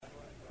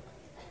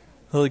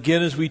Well,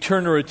 again, as we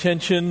turn our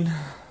attention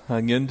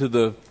again to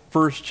the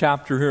first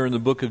chapter here in the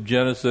book of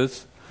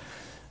Genesis,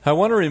 I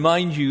want to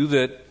remind you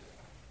that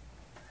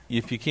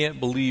if you can't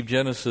believe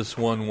Genesis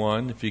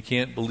 1:1, if you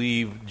can't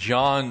believe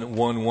John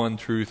 1:1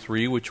 through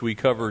 3, which we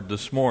covered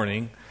this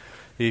morning,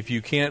 if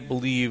you can't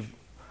believe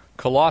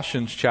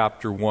Colossians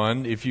chapter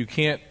 1, if you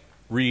can't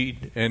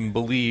read and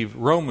believe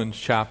Romans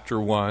chapter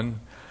 1,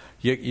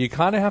 you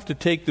kind of have to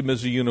take them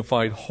as a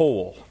unified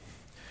whole,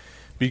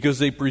 because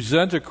they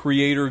present a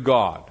creator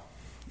God.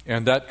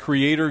 And that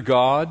creator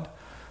God,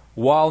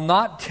 while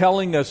not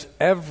telling us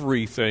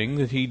everything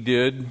that he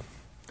did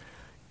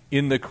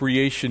in the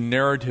creation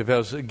narrative,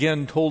 has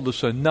again told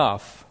us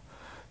enough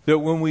that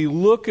when we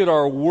look at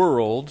our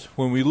world,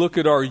 when we look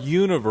at our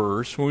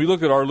universe, when we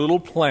look at our little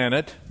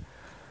planet,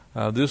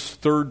 this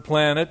third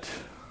planet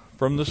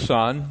from the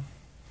sun,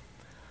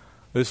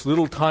 this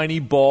little tiny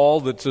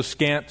ball that's a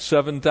scant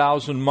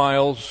 7,000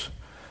 miles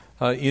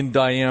in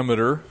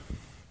diameter,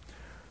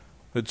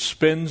 that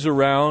spins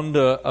around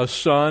a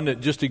sun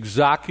at just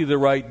exactly the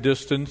right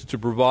distance to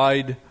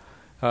provide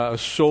a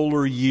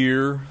solar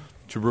year,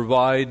 to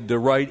provide the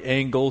right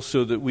angle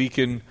so that we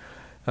can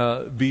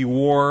be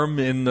warm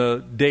in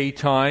the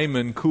daytime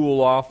and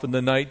cool off in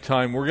the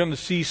nighttime. We're going to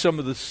see some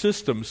of the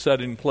systems set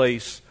in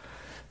place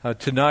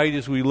tonight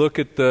as we look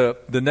at the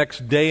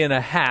next day and a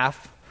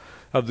half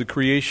of the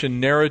creation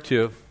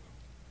narrative.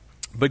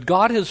 But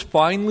God has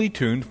finely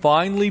tuned,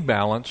 finely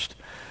balanced,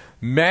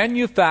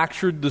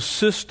 manufactured the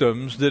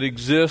systems that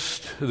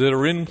exist, that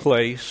are in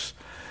place.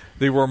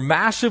 They were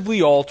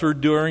massively altered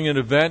during an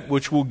event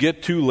which we'll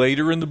get to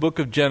later in the book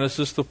of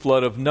Genesis, the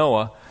flood of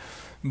Noah.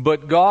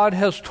 But God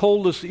has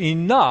told us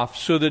enough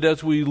so that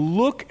as we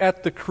look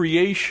at the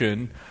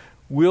creation,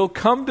 we'll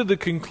come to the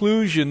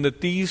conclusion that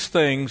these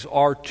things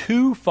are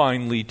too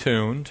finely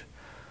tuned,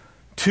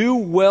 too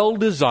well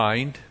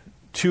designed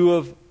to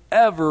have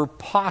ever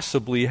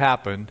possibly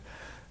happened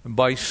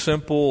by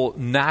simple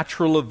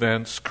natural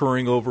events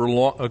occurring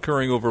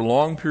over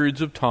long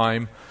periods of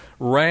time,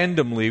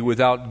 randomly,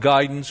 without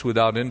guidance,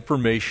 without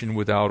information,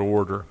 without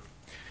order.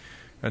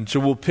 And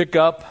so we'll pick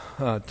up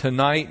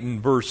tonight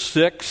in verse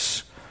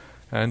 6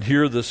 and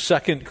hear the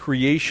second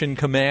creation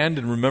command.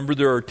 And remember,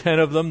 there are 10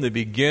 of them. They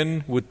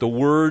begin with the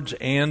words,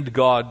 "And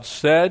God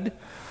said,"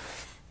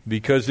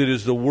 because it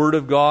is the word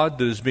of God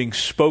that is being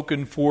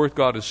spoken forth.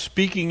 God is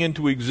speaking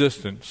into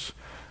existence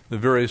the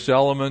various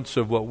elements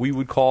of what we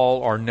would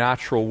call our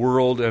natural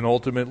world and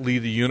ultimately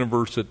the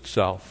universe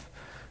itself.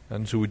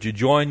 And so would you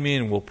join me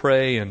and we'll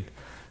pray and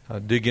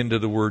dig into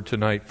the word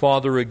tonight.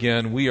 Father,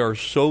 again, we are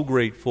so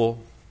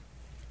grateful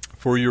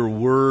for your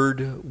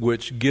word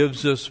which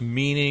gives us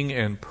meaning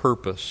and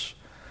purpose.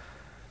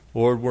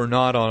 Lord, we're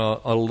not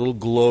on a little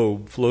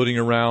globe floating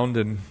around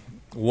in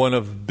one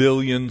of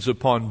billions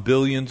upon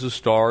billions of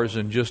stars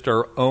in just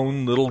our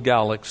own little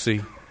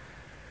galaxy.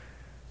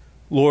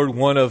 Lord,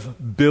 one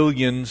of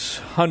billions,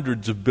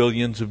 hundreds of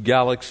billions of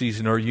galaxies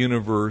in our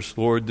universe.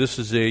 Lord, this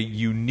is a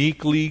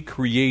uniquely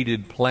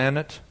created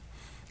planet,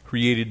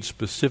 created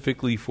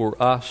specifically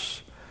for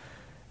us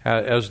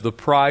as the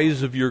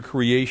prize of your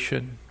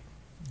creation.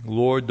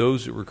 Lord,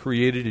 those that were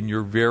created in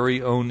your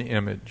very own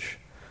image.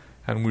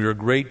 And we are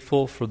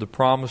grateful for the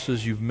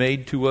promises you've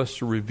made to us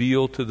to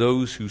reveal to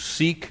those who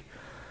seek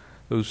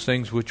those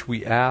things which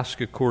we ask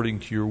according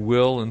to your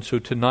will. And so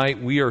tonight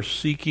we are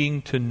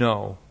seeking to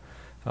know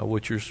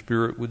what your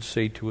Spirit would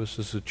say to us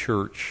as a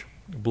church.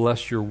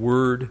 Bless your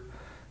word.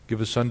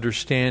 Give us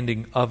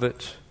understanding of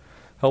it.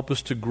 Help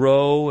us to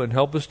grow and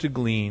help us to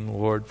glean,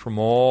 Lord, from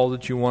all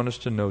that you want us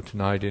to know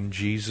tonight. In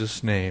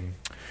Jesus' name,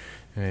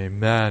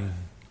 amen.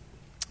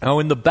 Now,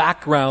 in the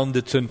background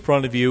that's in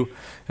front of you,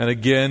 and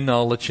again,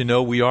 I'll let you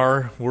know, we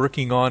are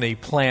working on a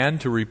plan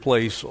to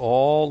replace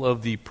all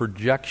of the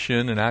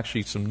projection and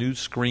actually some new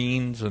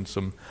screens and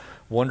some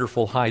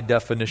wonderful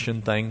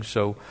high-definition things.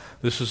 So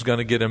this is going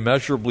to get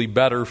immeasurably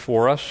better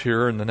for us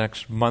here in the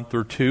next month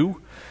or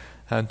two.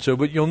 And so,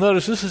 but you'll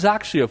notice this is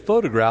actually a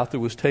photograph that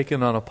was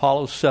taken on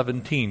Apollo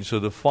 17. So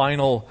the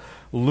final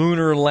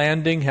lunar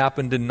landing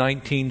happened in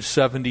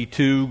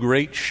 1972.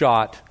 Great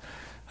shot.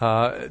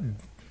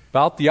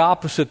 About the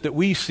opposite that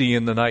we see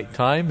in the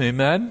nighttime.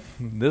 Amen?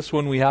 This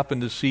one we happen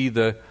to see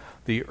the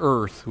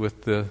Earth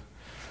with the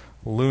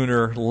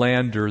lunar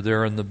lander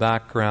there in the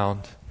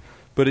background.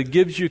 But it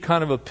gives you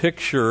kind of a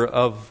picture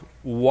of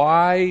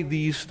why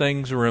these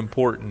things are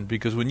important.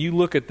 Because when you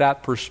look at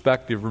that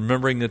perspective,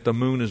 remembering that the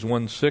moon is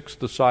 1/6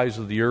 the size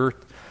of the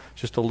Earth,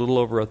 just a little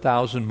over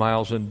 1,000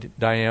 miles in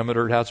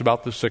diameter. It has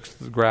about the sixth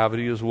of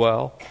gravity as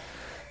well.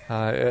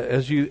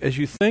 As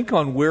you think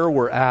on where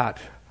we're at,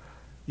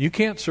 you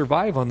can't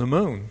survive on the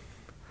moon.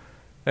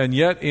 And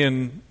yet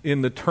in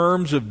the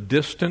terms of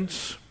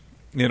distance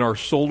in our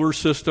solar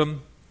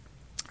system,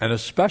 and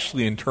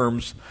especially in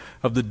terms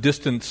of the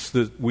distance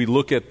that we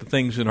look at the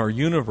things in our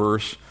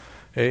universe,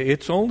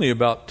 it's only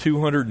about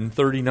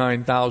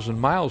 239,000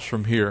 miles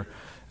from here.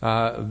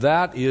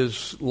 That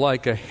is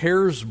like a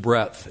hair's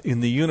breadth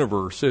in the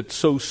universe. It's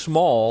so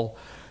small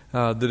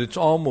that it's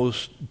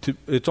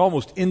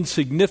almost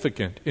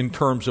insignificant in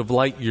terms of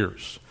light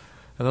years.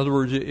 In other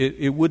words,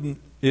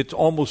 it's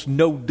almost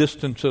no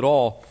distance at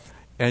all.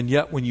 And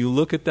yet when you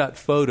look at that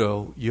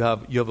photo, you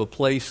have a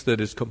place that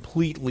is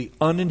completely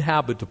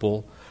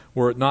uninhabitable,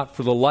 were it not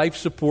for the life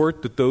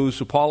support that those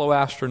Apollo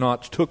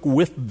astronauts took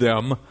with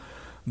them,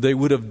 they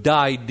would have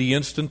died the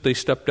instant they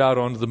stepped out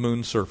onto the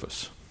moon's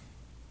surface.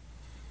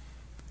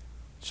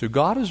 So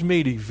God has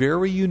made a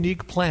very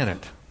unique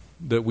planet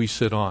that we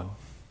sit on.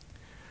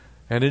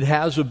 And it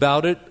has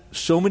about it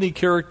so many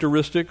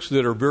characteristics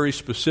that are very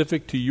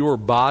specific to your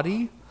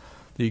body,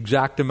 the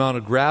exact amount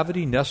of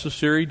gravity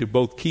necessary to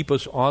both keep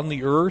us on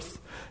the earth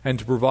and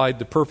to provide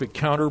the perfect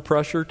counter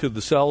pressure to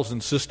the cells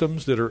and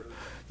systems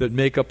that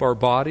make up our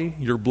body.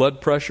 Your blood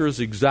pressure is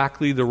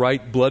exactly the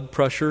right blood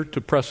pressure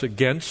to press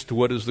against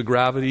what is the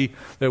gravity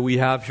that we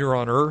have here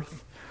on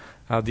earth.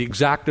 The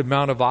exact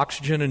amount of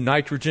oxygen and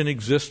nitrogen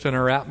exists in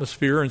our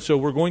atmosphere, and so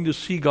we're going to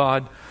see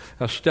God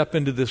step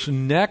into this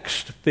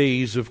next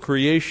phase of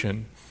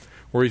creation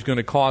where he's going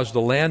to cause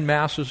the land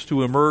masses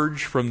to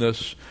emerge from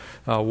this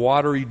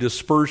watery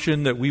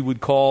dispersion that we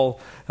would call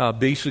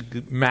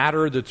basic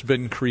matter that's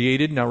been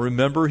created. Now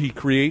remember, he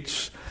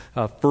creates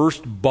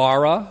first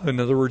bara, in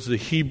other words, the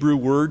Hebrew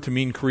word to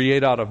mean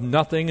create out of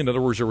nothing. In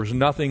other words, there was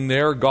nothing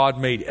there. God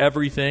made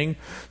everything.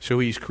 So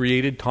he's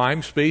created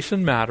time, space,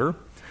 and matter.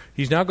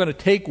 He's now going to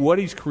take what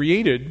he's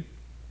created.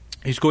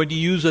 He's going to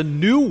use a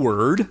new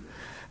word.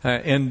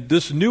 And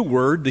this new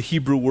word, the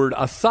Hebrew word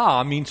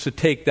asa, means to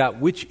take that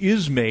which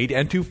is made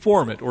and to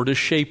form it or to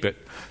shape it.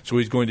 So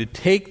he's going to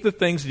take the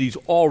things that he's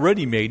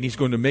already made and he's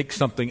going to make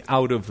something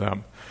out of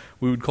them.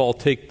 We would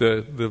take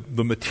the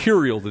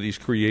material that he's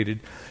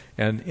created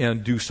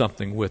and do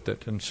something with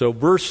it. And so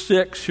verse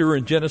 6 here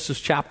in Genesis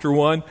chapter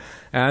 1,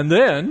 and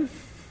then,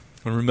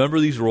 and remember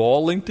these are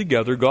all linked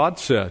together, God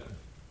said,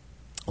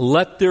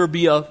 "Let there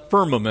be a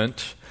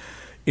firmament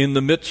in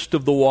the midst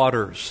of the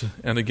waters."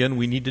 And again,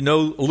 we need to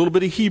know a little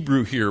bit of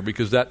Hebrew here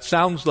because that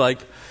sounds like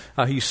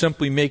he's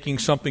simply making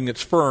something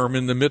that's firm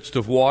in the midst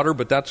of water,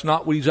 but that's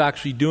not what he's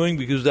actually doing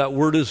because that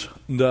word is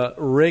the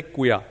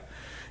requia.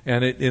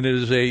 And it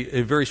is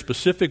a very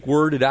specific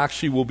word. It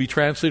actually will be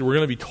translated, we're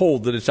going to be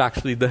told that it's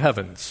actually the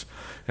heavens.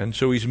 And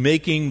so he's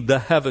making the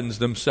heavens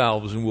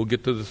themselves, and we'll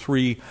get to the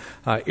three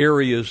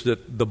areas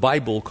that the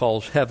Bible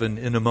calls heaven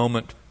in a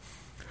moment.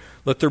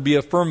 Let there be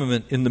a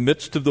firmament in the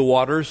midst of the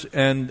waters,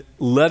 and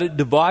let it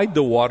divide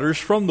the waters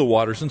from the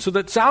waters. And so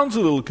that sounds a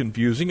little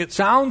confusing. It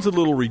sounds a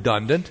little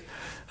redundant.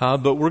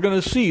 But we're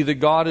going to see that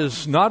God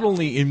is not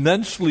only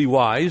immensely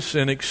wise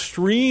and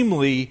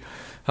extremely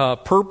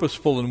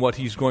purposeful in what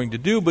he's going to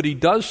do, but he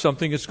does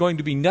something that's going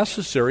to be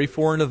necessary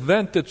for an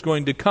event that's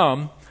going to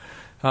come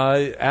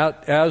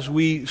as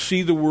we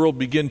see the world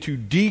begin to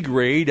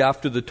degrade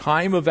after the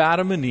time of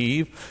Adam and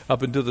Eve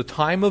up into the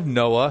time of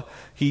Noah.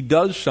 He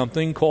does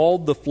something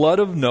called the flood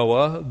of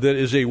Noah that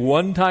is a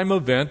one-time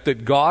event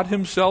that God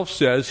himself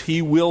says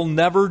he will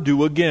never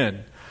do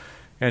again.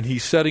 And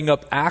he's setting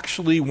up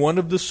actually one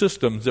of the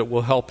systems that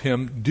will help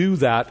him do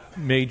that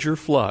major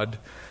flood.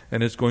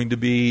 And it's going to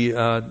be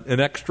an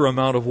extra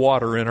amount of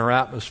water in our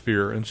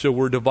atmosphere. And so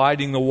we're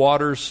dividing the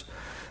waters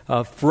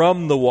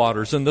from the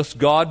waters. And thus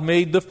God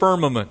made the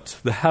firmament,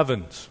 the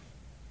heavens,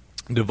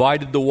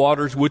 divided the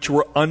waters which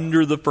were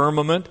under the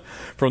firmament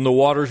from the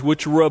waters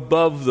which were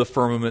above the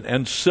firmament.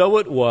 And so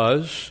it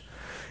was.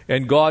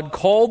 And God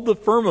called the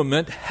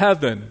firmament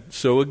heaven.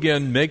 So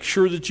again, make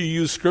sure that you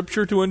use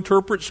Scripture to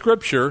interpret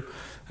Scripture.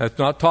 That's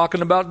not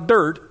talking about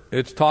dirt.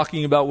 It's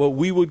talking about what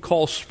we would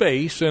call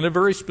space and a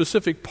very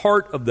specific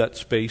part of that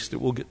space that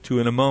we'll get to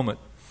in a moment.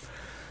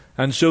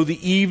 And so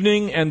the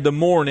evening and the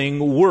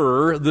morning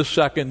were the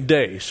second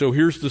day. So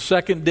here's the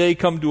second day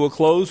come to a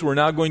close. We're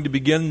now going to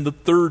begin the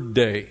third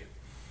day.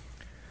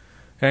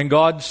 And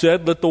God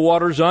said, "Let the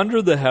waters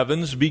under the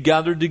heavens be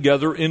gathered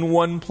together in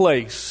one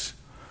place."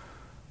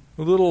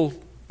 A little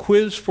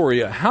quiz for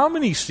you. How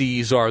many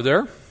seas are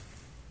there?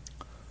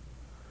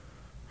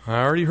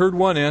 I already heard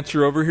one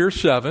answer over here,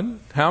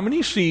 7. How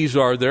many seas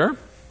are there?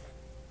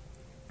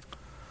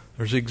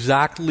 There's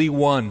exactly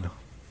 1.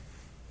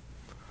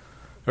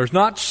 There's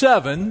not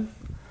 7.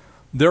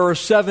 There are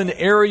 7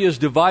 areas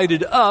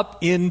divided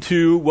up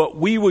into what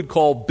we would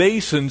call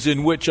basins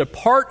in which a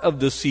part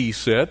of the sea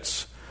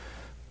sits.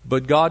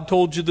 But God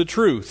told you the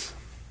truth.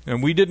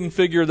 And we didn't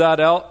figure that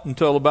out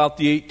until about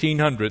the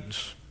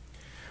 1800s.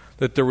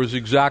 That there was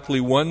exactly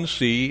 1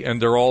 sea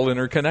and they're all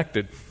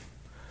interconnected.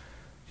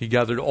 He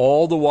gathered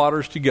all the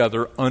waters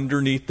together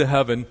underneath the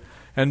heaven.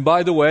 And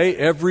by the way,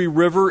 every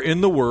river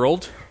in the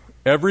world,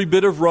 every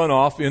bit of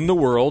runoff in the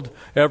world,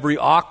 every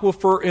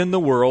aquifer in the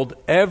world,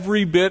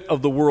 every bit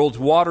of the world's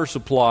water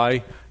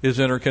supply is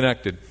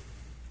interconnected.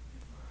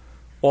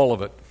 All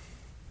of it.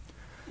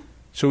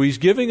 So he's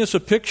giving us a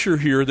picture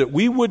here that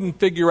we wouldn't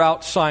figure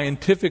out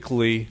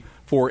scientifically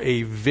for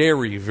a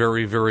very,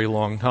 very, very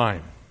long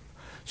time.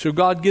 So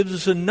God gives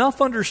us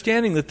enough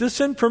understanding that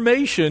this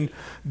information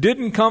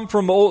didn't come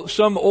from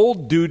some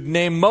old dude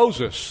named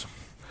Moses.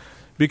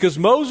 Because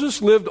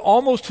Moses lived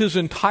almost his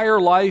entire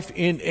life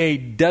in a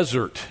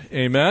desert.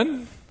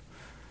 Amen?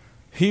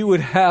 He would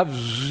have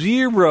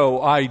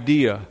zero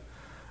idea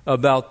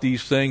about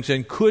these things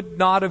and could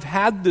not have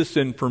had this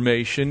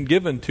information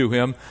given to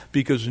him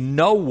because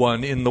no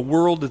one in the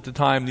world at the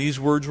time these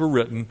words were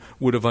written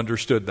would have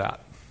understood that.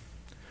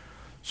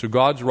 So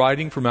God's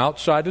writing from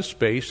outside of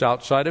space,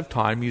 outside of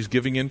time. He's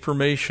giving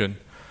information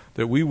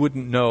that we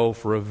wouldn't know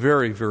for a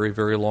very, very,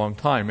 very long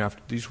time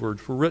after these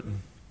words were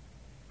written.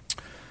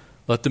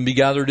 Let them be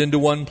gathered into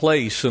one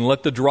place, and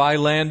let the dry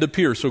land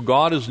appear. So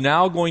God is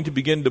now going to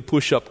begin to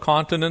push up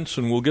continents,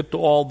 and we'll get to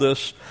all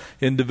this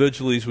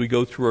individually as we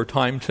go through our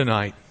time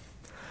tonight.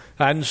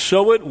 And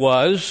so it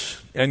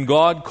was, and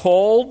God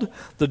called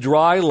the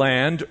dry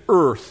land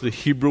earth, the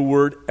Hebrew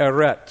word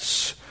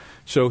eretz.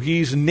 So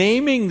he's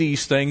naming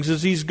these things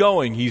as he's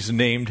going. He's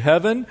named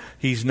heaven,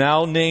 he's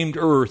now named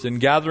earth, and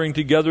gathering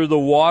together the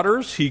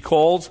waters, he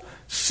calls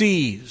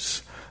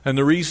seas. And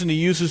the reason he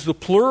uses the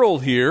plural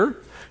here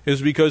is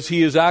because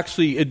he is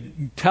actually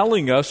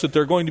telling us that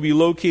they're going to be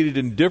located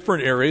in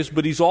different areas,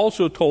 but he's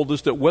also told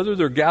us that whether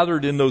they're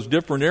gathered in those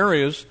different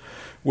areas,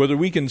 whether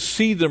we can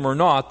see them or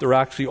not, they're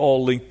actually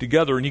all linked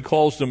together, and he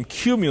calls them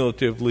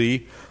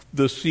cumulatively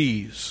the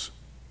seas.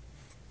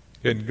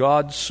 And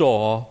God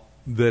saw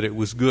that it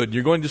was good.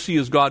 You're going to see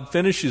as God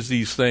finishes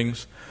these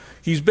things,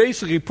 he's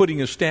basically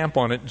putting a stamp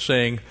on it and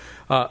saying,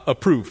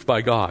 approved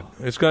by God.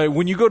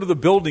 When you go to the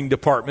building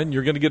department,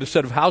 you're going to get a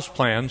set of house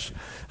plans.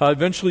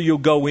 Eventually you'll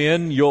go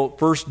in, you'll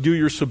first do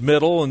your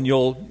submittal, and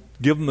you'll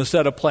give them a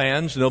set of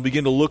plans, and they'll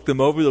begin to look them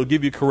over. They'll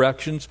give you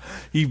corrections.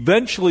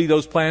 Eventually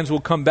those plans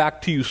will come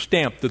back to you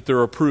stamped that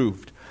they're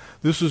approved.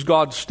 This is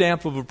God's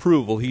stamp of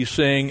approval. He's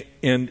saying,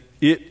 and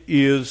it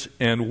is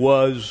and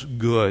was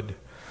good.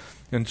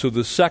 And so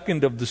the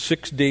second of the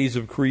 6 days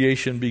of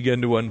creation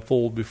began to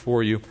unfold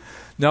before you.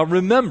 Now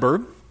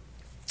remember,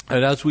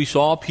 and as we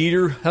saw,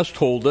 Peter has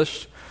told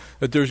us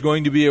that there's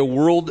going to be a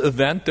world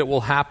event that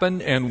will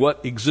happen, and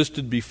what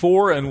existed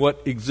before and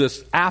what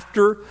exists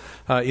after,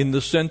 in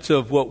the sense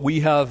of what we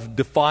have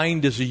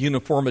defined as a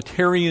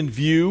uniformitarian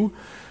view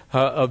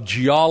of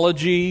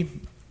geology,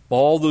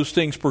 all those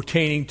things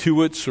pertaining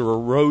to it, so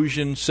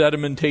erosion,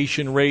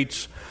 sedimentation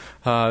rates,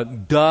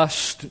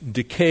 dust,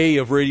 decay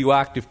of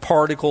radioactive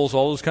particles,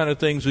 all those kind of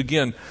things.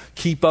 Again,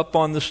 keep up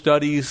on the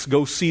studies.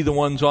 Go see the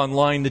ones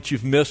online that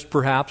you've missed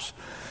perhaps.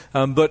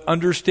 But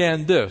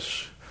understand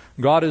this.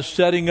 God is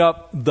setting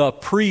up the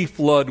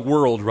pre-flood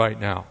world right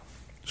now.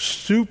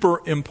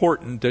 Super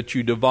important that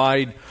you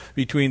divide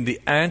between the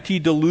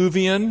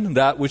antediluvian,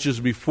 that which is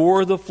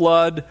before the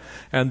flood,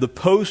 and the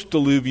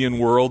post-diluvian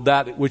world,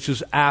 that which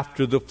is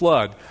after the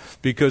flood.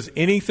 Because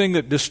anything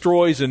that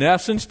destroys, in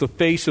essence, the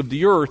face of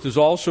the earth is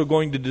also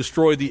going to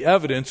destroy the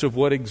evidence of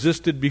what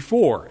existed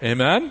before.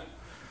 Amen?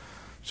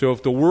 So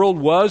if the world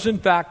was, in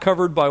fact,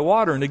 covered by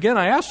water, and again,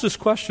 I asked this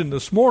question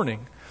this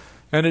morning,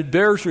 and it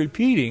bears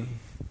repeating,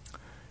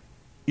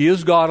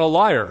 is God a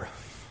liar?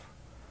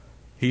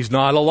 He's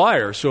not a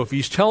liar. So if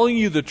he's telling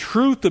you the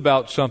truth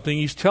about something,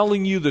 he's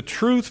telling you the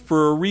truth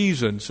for a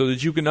reason, so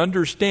that you can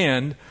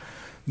understand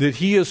that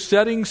he is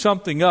setting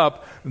something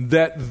up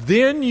that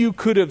then you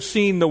could have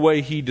seen the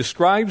way he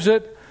describes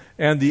it,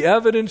 and the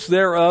evidence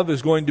thereof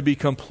is going to be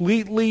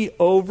completely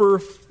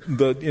over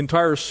the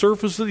entire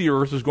surface of the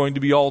earth is going to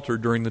be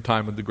altered during the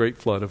time of the great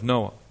flood of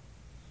Noah.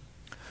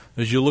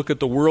 As you look at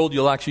the world,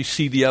 you'll actually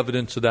see the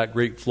evidence of that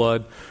great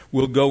flood.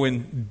 We'll go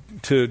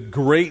into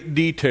great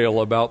detail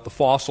about the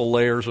fossil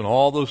layers and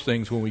all those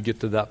things when we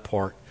get to that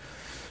part.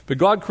 But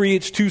God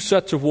creates two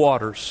sets of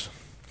waters,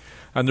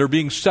 and they're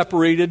being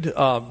separated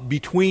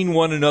between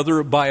one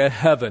another by a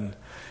heaven.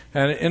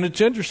 And it's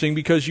interesting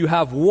because you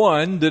have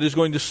one that is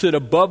going to sit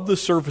above the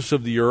surface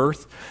of the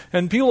earth.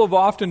 And people have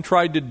often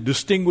tried to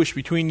distinguish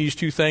between these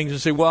two things and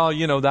say, well,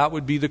 that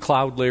would be the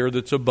cloud layer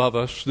that's above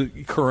us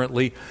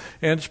currently.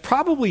 And it's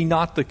probably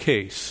not the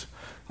case.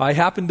 I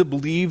happen to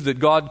believe that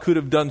God could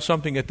have done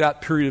something at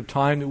that period of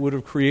time that would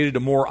have created a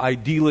more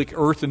idyllic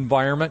earth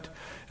environment.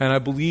 And I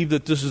believe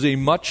that this is a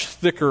much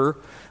thicker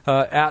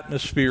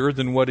atmosphere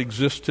than what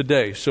exists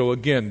today. So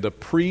again, the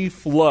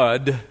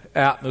pre-flood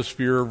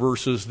atmosphere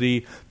versus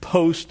the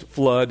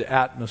post-flood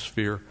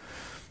atmosphere.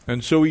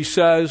 And so he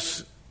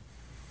says,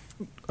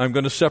 I'm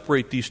going to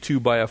separate these two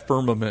by a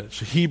firmament.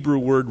 It's a Hebrew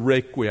word,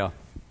 requia.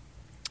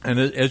 And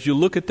as you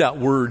look at that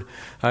word,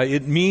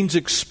 it means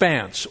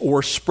expanse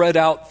or spread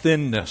out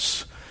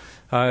thinness.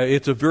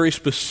 It's a very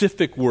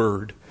specific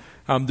word.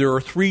 There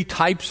are three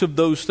types of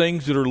those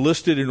things that are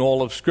listed in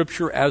all of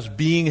Scripture as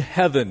being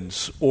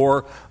heavens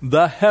or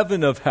the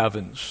heaven of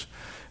heavens.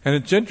 And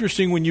it's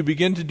interesting when you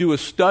begin to do a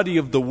study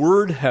of the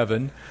word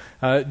heaven,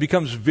 it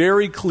becomes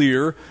very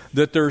clear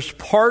that there's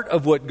part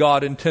of what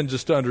God intends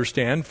us to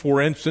understand.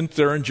 For instance,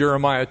 there in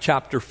Jeremiah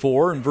chapter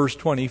 4 and verse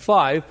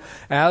 25,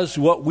 as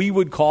what we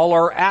would call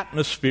our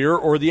atmosphere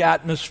or the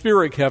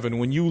atmospheric heaven.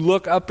 When you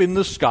look up in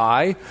the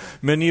sky,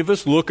 many of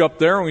us look up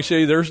there and we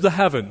say, there's the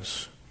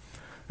heavens.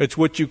 It's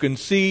what you can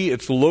see,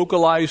 it's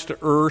localized to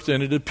earth,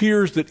 and it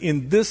appears that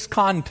in this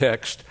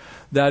context,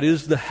 that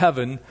is the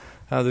heaven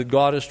that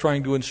God is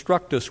trying to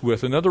instruct us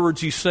with. In other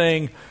words, he's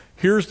saying,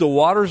 here's the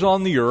waters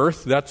on the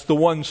earth. That's the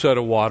one set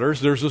of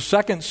waters. There's a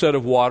second set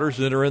of waters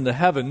that are in the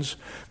heavens,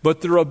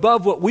 but they're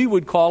above what we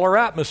would call our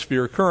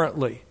atmosphere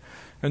currently.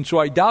 And so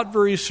I doubt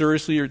very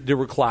seriously there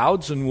were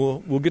clouds, and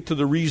we'll get to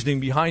the reasoning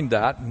behind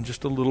that in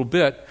just a little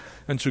bit.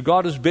 And so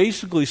God is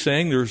basically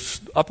saying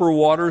there's upper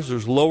waters,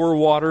 there's lower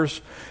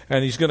waters,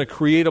 and he's going to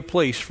create a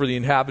place for the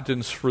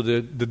inhabitants, for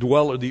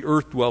the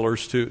earth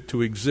dwellers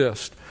to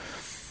exist.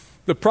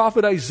 The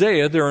prophet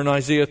Isaiah, there in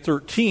Isaiah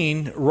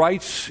 13,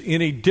 writes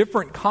in a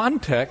different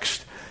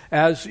context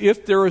as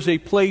if there is a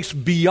place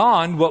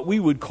beyond what we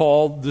would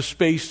call the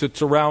space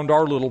that's around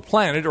our little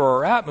planet or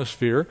our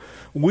atmosphere.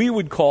 We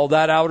would call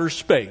that outer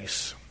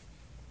space.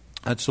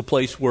 That's the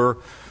place where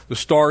the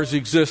stars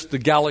exist, the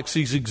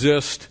galaxies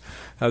exist.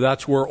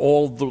 That's where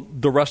all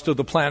the rest of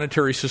the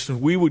planetary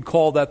system, we would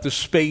call that the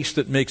space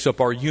that makes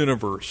up our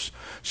universe.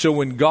 So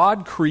when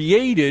God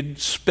created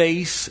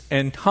space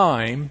and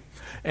time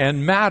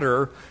and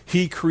matter,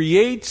 he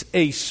creates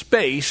a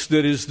space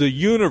that is the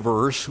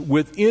universe.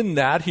 Within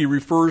that, he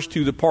refers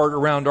to the part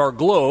around our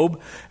globe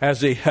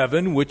as a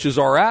heaven, which is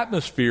our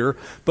atmosphere,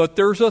 but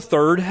there's a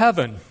third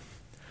heaven.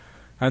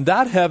 And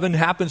that heaven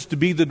happens to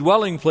be the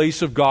dwelling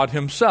place of God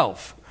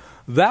himself.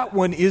 That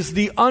one is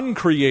the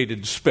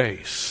uncreated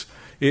space.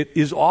 It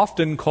is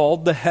often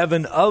called the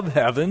heaven of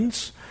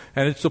heavens,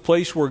 and it's the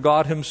place where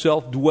God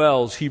himself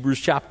dwells. Hebrews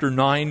chapter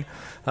 9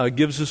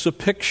 gives us a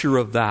picture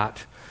of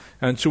that.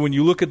 And so when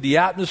you look at the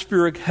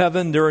atmospheric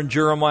heaven, there in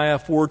Jeremiah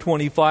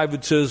 4:25,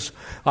 it says,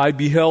 I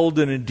beheld,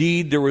 and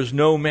indeed there was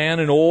no man,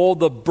 and all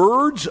the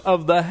birds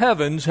of the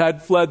heavens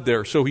had fled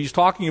there. So he's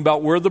talking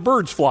about where the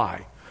birds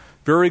fly.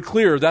 Very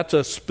clear, that's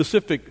a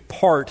specific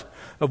part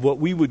of what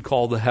we would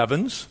call the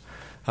heavens.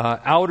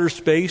 Outer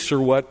space, or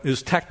what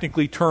is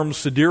technically termed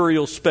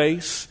sidereal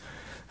space.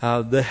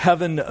 The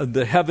heaven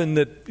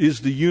that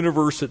is the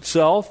universe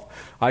itself.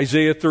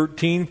 Isaiah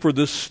 13, for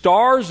the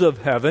stars of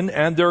heaven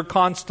and their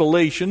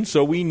constellations.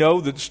 So we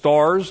know that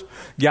stars,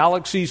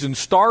 galaxies, and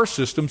star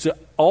systems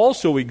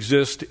also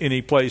exist in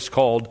a place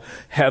called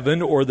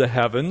heaven or the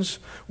heavens,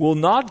 will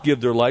not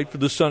give their light, for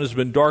the sun has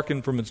been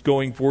darkened from its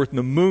going forth, and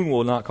the moon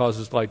will not cause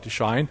its light to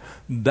shine.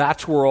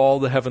 That's where all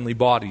the heavenly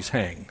bodies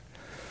hang.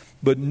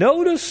 But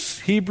notice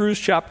Hebrews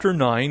chapter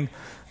 9,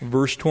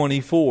 verse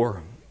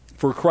 24.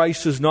 For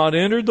Christ has not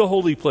entered the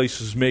holy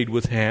places made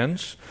with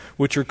hands,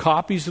 which are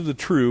copies of the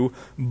true,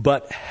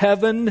 but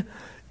heaven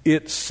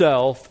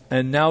itself,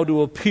 and now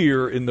to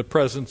appear in the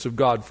presence of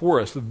God for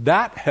us.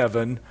 That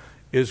heaven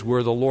is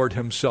where the Lord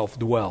himself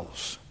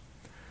dwells.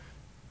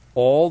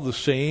 All the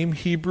same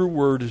Hebrew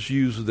word is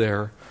used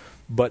there,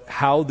 but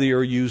how they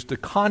are used, the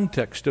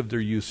context of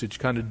their usage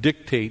kind of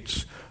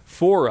dictates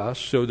for us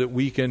so that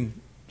we can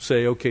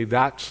say, okay,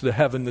 that's the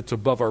heaven that's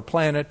above our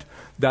planet,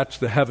 that's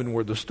the heaven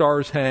where the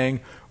stars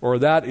hang, or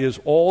that is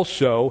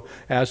also,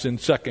 as in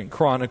 2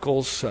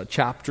 Chronicles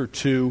chapter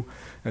 2,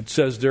 it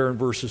says there in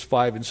verses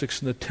 5 and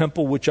 6, and the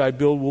temple which I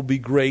build will be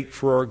great,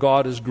 for our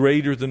God is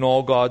greater than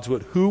all gods,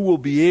 but who will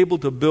be able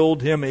to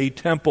build him a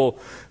temple,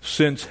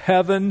 since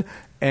heaven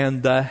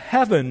and the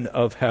heaven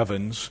of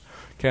heavens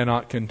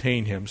cannot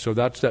contain him? So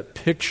that's that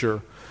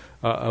picture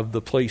of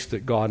the place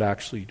that God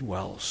actually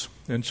dwells.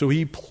 And so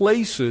he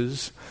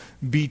places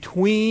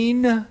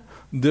between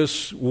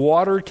this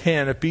water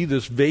canopy,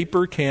 this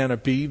vapor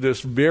canopy,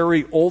 this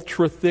very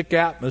ultra-thick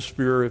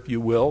atmosphere, if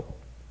you will,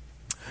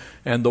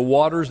 and the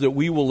waters that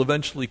we will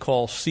eventually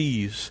call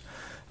seas,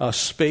 a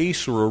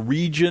space or a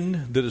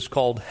region that is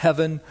called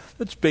heaven.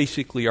 That's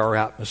basically our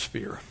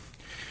atmosphere.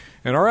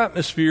 And our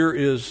atmosphere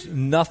is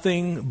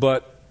nothing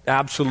but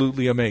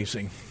absolutely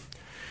amazing.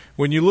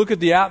 When you look at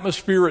the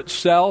atmosphere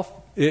itself,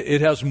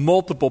 it has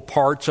multiple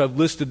parts. I've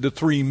listed the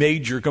three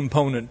major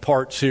component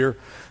parts here,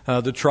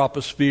 the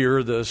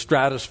troposphere, the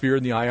stratosphere,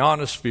 and the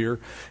ionosphere.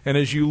 And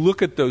as you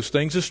look at those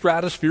things, the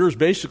stratosphere is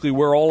basically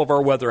where all of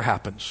our weather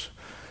happens.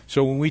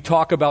 So when we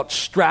talk about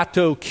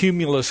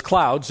stratocumulus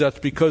clouds, that's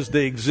because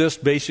they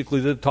exist basically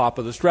at the top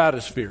of the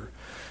stratosphere.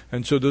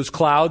 And so those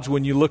clouds,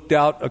 when you looked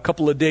out a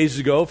couple of days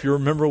ago, if you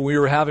remember, we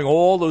were having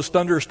all those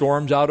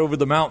thunderstorms out over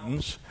the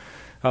mountains.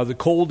 The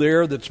cold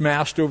air that's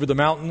massed over the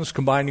mountains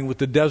combining with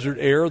the desert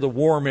air, the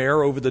warm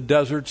air over the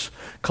deserts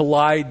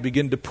collide,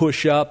 begin to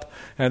push up,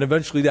 and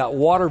eventually that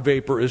water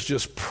vapor is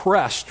just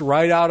pressed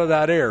right out of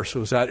that air.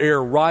 So as that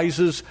air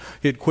rises,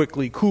 it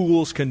quickly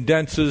cools,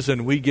 condenses,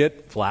 and we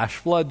get flash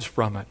floods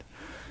from it.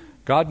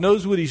 God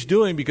knows what he's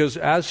doing, because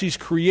as he's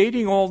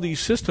creating all these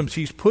systems,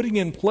 he's putting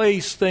in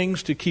place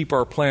things to keep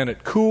our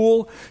planet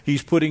cool.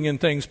 He's putting in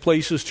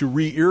places to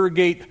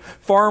re-irrigate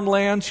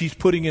farmlands. He's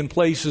putting in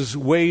places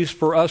ways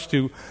for us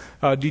to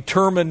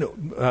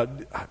determine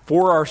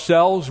for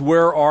ourselves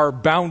where our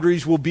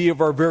boundaries will be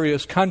of our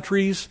various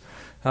countries.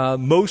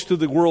 Most of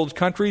the world's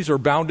countries are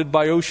bounded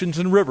by oceans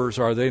and rivers,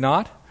 are they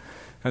not?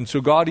 And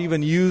so God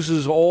even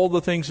uses all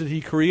the things that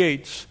he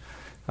creates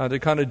to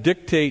kind of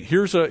dictate,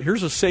 here's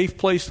a safe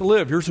place to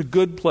live, here's a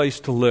good place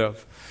to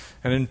live.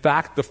 And in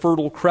fact, the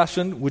Fertile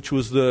Crescent, which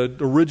was the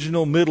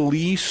original Middle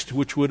East,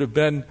 which would have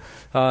been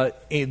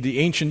the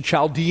ancient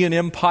Chaldean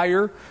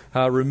Empire,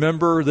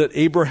 remember that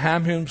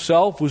Abraham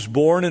himself was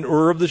born in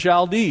Ur of the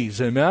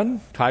Chaldees, amen?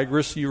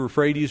 Tigris, the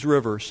Euphrates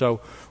River. So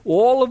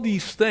all of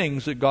these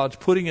things that God's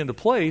putting into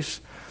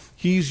place,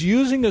 he's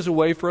using as a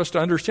way for us to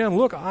understand,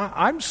 look,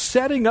 I'm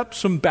setting up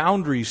some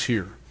boundaries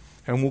here.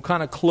 And we'll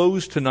kind of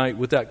close tonight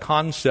with that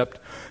concept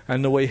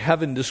and the way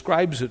heaven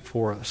describes it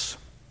for us.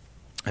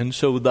 And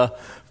so the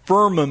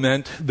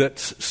firmament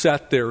that's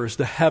set there is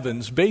the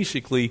heavens,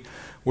 basically,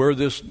 where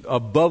this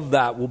above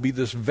that will be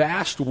this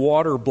vast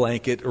water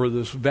blanket or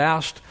this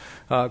vast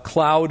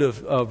cloud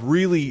of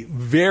really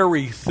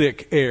very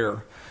thick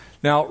air.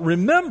 Now,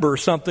 remember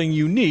something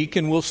unique,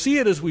 and we'll see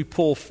it as we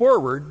pull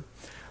forward,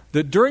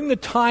 that during the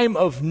time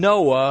of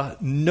Noah,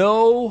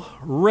 no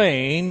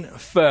rain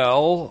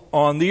fell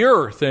on the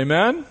earth.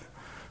 Amen?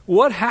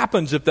 What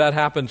happens if that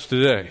happens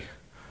today?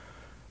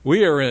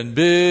 We are in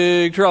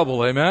big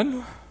trouble.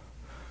 Amen?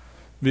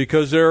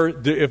 Because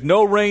if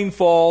no rain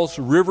falls,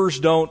 rivers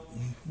don't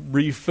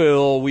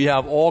refill, we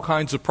have all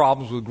kinds of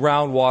problems with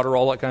groundwater,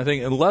 all that kind of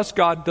thing, unless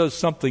God does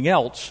something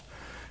else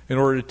in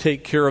order to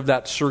take care of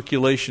that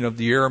circulation of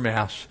the air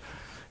mass.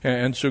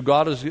 And so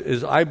God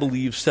is, I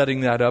believe,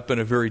 setting that up in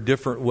a very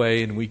different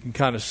way, and we can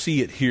kind of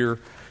see it here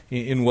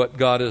in what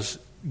God has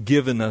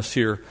given us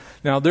here.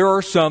 Now, there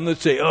are some that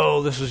say,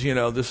 oh, this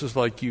is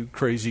like you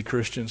crazy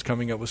Christians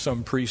coming up with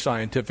some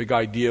pre-scientific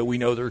idea. We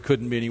know there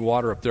couldn't be any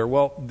water up there.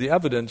 Well, the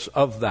evidence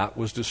of that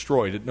was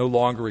destroyed. It no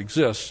longer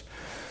exists.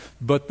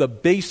 But the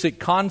basic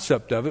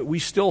concept of it, we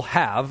still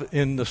have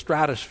in the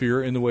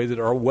stratosphere in the way that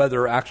our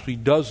weather actually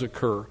does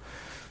occur.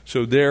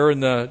 So there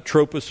in the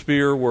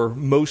troposphere, where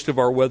most of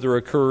our weather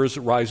occurs,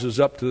 it rises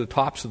up to the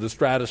tops of the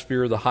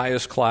stratosphere, the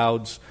highest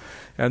clouds,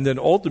 and then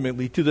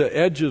ultimately to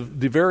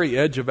the very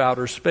edge of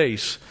outer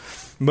space.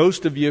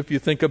 Most of you, if you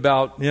think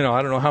about, I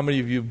don't know how many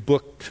of you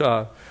booked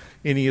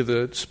any of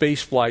the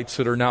space flights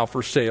that are now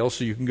for sale,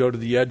 so you can go to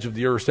the edge of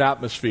the Earth's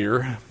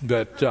atmosphere.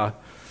 But,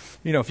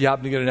 if you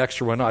happen to get an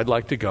extra one, I'd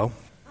like to go.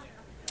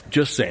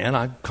 Just saying,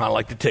 I'd kind of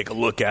like to take a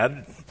look at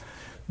it.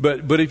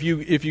 But if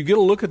you get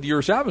a look at the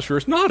Earth's atmosphere,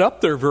 it's not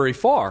up there very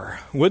far.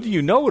 Whether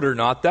you know it or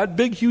not, that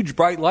big, huge,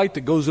 bright light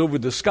that goes over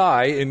the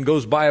sky and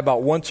goes by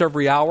about once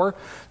every hour,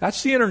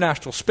 that's the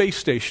International Space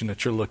Station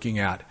that you're looking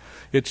at.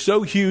 It's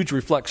so huge,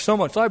 reflects so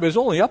much light, but it's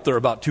only up there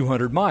about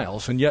 200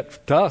 miles. And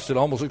yet, to us, it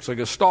almost looks like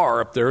a star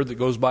up there that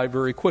goes by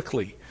very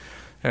quickly.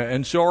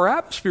 And so our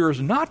atmosphere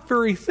is not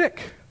very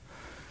thick.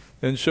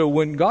 And so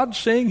when God's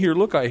saying here,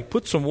 look, I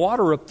put some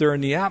water up there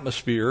in the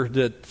atmosphere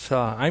that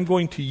I'm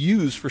going to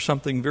use for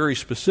something very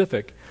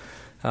specific,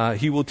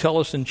 he will tell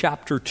us in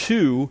chapter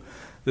 2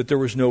 that there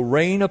was no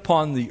rain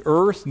upon the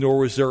earth, nor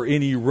was there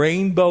any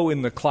rainbow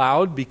in the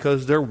cloud,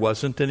 because there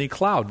wasn't any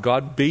cloud.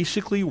 God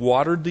basically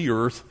watered the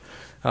earth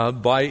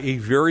by a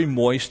very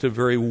moist, a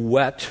very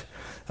wet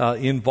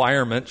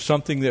environment,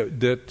 something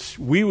that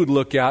we would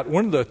look at.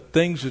 One of the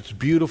things that's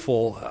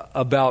beautiful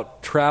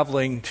about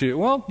traveling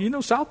to,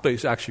 South Bay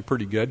is actually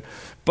pretty good,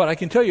 but I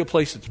can tell you a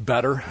place that's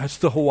better. That's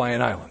the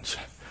Hawaiian Islands.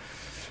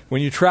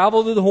 When you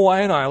travel to the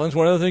Hawaiian Islands,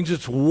 one of the things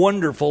that's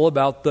wonderful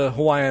about the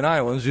Hawaiian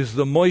Islands is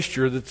the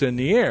moisture that's in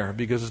the air,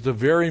 because it's a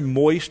very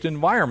moist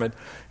environment.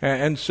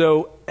 And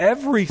so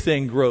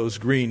everything grows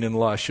green and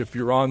lush if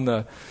you're on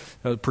the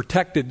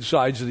protected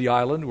sides of the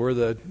island where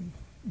the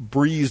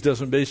breeze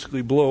doesn't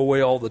basically blow away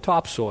all the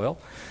topsoil.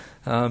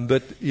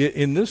 But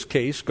in this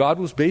case, God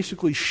was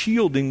basically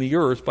shielding the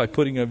earth by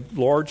putting a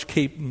large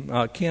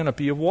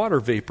canopy of water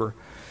vapor.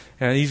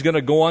 And he's going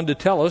to go on to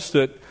tell us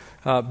that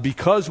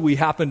because we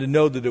happen to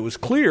know that it was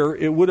clear,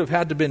 it would have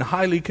had to have been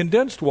highly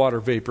condensed water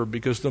vapor,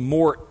 because the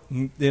more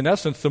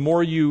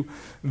you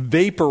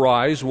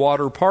vaporize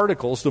water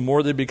particles, the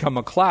more they become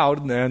a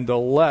cloud, and the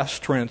less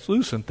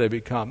translucent they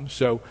become.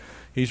 So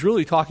he's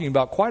really talking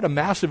about quite a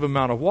massive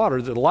amount of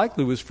water that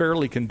likely was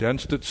fairly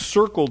condensed, that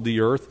circled the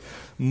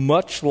earth,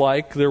 much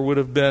like there would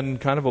have been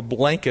kind of a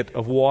blanket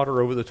of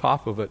water over the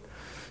top of it.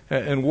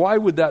 And why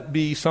would that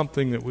be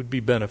something that would be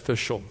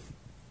beneficial?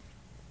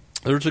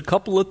 There's a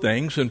couple of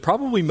things, and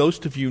probably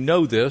most of you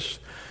know this.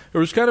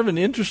 There was kind of an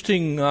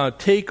interesting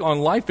take on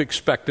life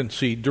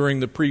expectancy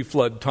during the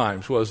pre-flood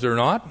times, was there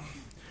not?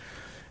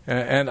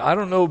 And I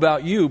don't know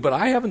about you, but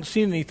I haven't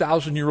seen any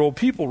 1,000-year-old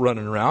people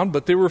running around,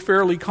 but they were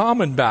fairly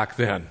common back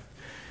then.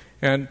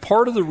 And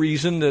part of the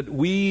reason that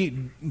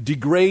we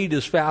degrade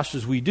as fast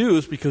as we do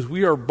is because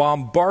we are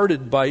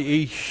bombarded by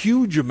a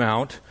huge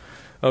amount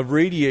of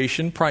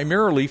radiation,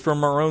 primarily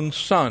from our own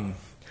sun.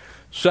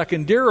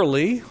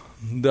 Secondarily,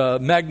 the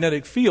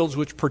magnetic fields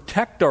which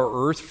protect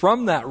our Earth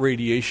from that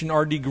radiation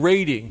are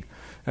degrading.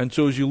 And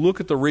so as you look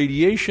at the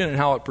radiation and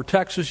how it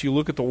protects us, you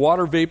look at the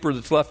water vapor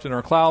that's left in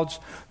our clouds,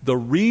 the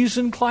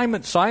reason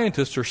climate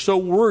scientists are so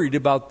worried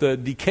about the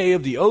decay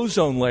of the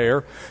ozone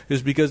layer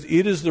is because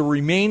it is the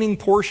remaining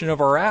portion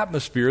of our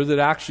atmosphere that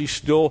actually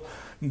still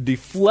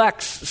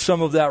deflects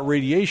some of that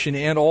radiation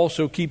and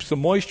also keeps the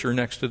moisture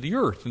next to the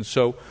earth. And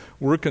so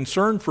we're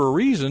concerned for a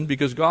reason,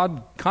 because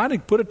God kind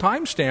of put a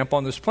timestamp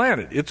on this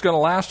planet. It's going to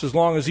last as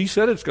long as He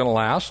said it's going to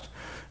last.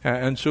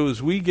 And so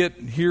as we get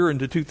here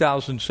into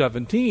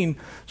 2017,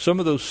 some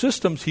of those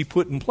systems He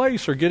put in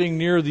place are getting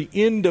near the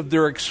end of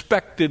their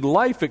expected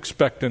life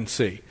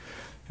expectancy.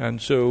 And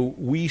so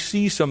we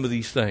see some of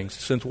these things.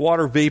 Since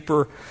water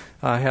vapor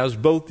has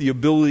both the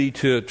ability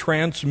to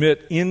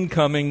transmit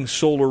incoming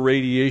solar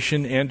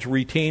radiation and to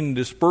retain and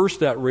disperse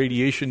that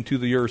radiation to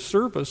the Earth's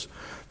surface,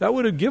 that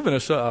would have given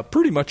us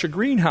pretty much a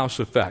greenhouse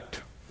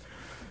effect.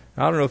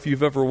 I don't know if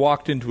you've ever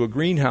walked into a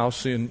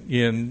greenhouse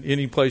in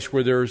any place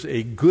where there's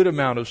a good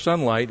amount of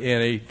sunlight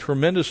and a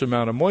tremendous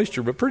amount of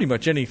moisture, but pretty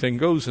much anything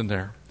goes in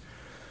there.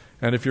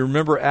 And if you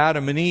remember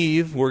Adam and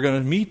Eve, we're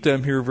going to meet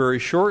them here very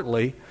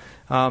shortly.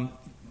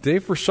 They,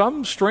 for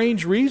some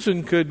strange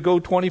reason, could go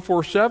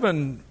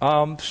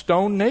 24/7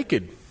 stone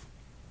naked.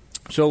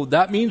 So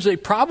that means they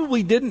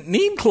probably didn't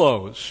need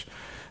clothes,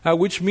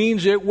 which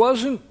means it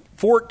wasn't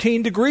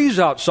 14 degrees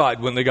outside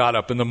when they got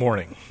up in the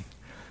morning.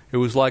 It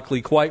was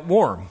likely quite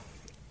warm,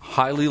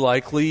 highly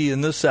likely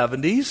in the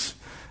 70s,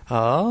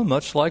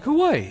 much like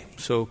Hawaii.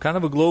 So kind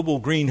of a global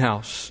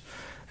greenhouse.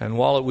 And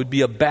while it would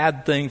be a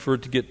bad thing for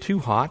it to get too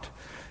hot,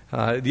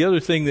 the other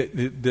thing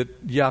that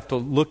you have to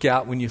look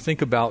at when you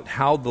think about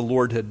how the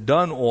Lord had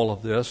done all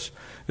of this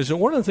is that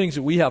one of the things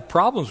that we have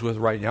problems with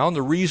right now, and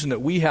the reason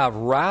that we have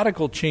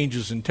radical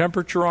changes in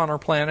temperature on our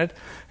planet,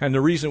 and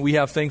the reason we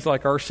have things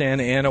like our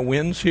Santa Ana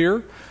winds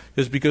here,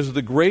 is because of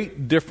the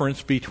great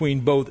difference between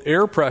both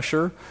air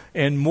pressure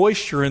and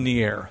moisture in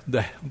the air.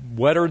 The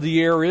wetter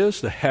the air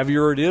is, the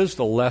heavier it is,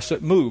 the less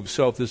it moves.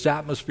 So if this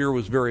atmosphere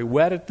was very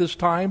wet at this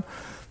time,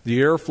 the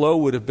airflow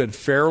would have been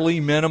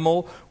fairly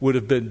minimal, would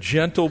have been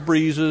gentle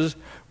breezes,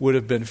 would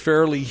have been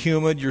fairly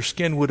humid. Your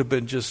skin would have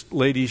been just,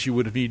 ladies, you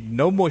would have needed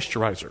no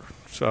moisturizer.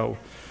 So,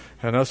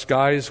 and us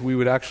guys, we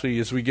would actually,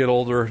 as we get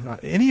older,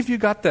 any of you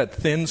got that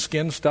thin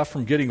skin stuff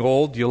from getting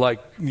old? You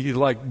like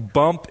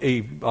bump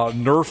a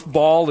Nerf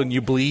ball and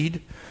you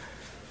bleed?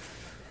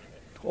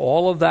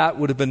 All of that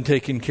would have been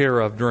taken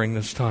care of during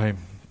this time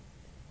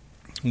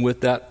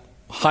with that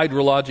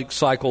hydrologic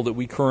cycle that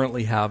we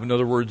currently have. In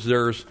other words,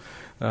 there's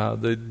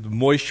the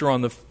moisture on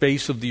the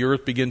face of the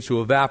earth begins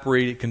to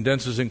evaporate. It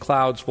condenses in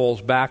clouds,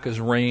 falls back as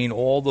rain.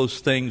 All those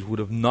things would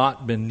have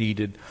not been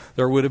needed.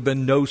 There would have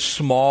been no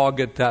smog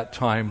at that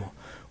time.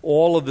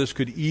 All of this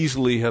could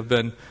easily have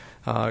been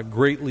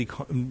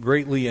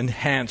greatly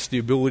enhanced, the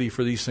ability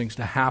for these things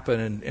to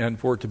happen and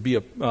for it to be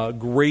a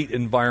great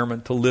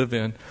environment to live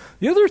in.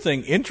 The other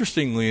thing,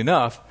 interestingly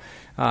enough,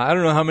 I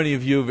don't know how many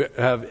of you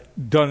have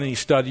done any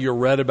study or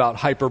read about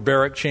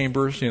hyperbaric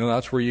chambers. You know,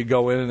 that's where you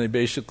go in and they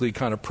basically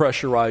kind of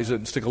pressurize it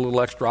and stick a little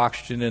extra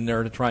oxygen in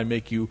there to try and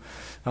make you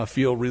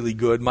feel really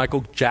good.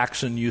 Michael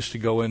Jackson used to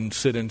go in and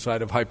sit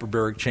inside of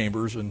hyperbaric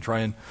chambers and try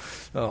and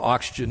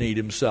oxygenate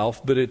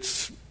himself, but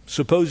it's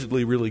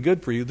supposedly really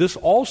good for you. This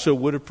also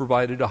would have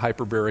provided a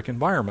hyperbaric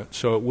environment,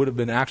 so it would have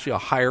been actually a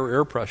higher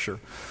air pressure.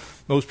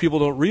 Most people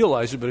don't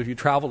realize it, but if you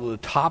travel to the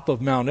top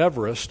of Mount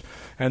Everest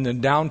and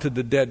then down to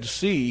the Dead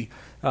Sea,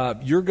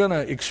 you're going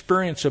to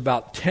experience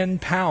about 10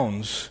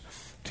 pounds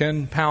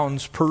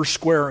per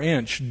square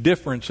inch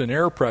difference in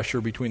air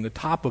pressure between the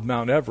top of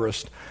Mount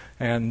Everest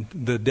and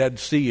the Dead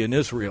Sea in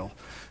Israel.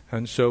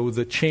 And so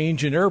the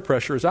change in air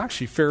pressure is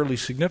actually fairly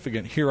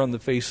significant here on the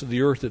face of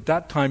the earth. At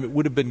that time, it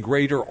would have been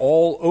greater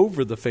all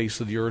over the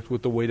face of the earth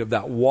with the weight of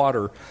that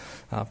water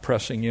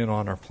pressing in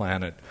on our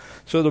planet.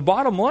 So the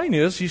bottom line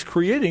is he's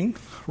creating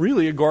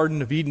really a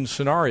Garden of Eden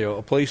scenario,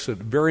 a place that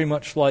very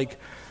much like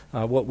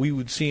what we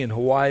would see in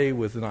Hawaii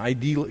with an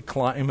ideal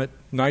climate,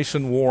 nice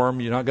and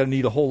warm. You're not going to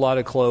need a whole lot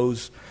of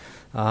clothes.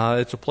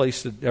 It's a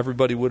place that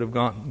everybody would have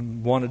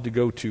wanted to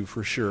go to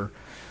for sure.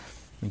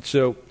 And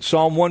so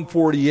Psalm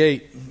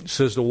 148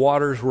 says the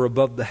waters were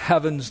above the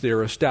heavens. They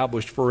are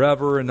established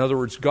forever. In other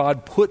words,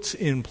 God puts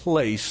in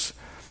place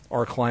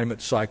our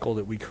climate cycle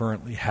that we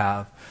currently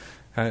have.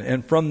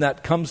 And from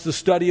that comes the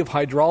study of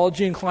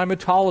hydrology and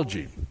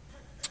climatology.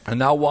 And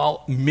now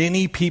while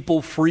many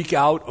people freak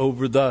out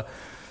over the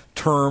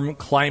term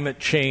climate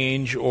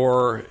change,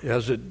 or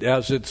as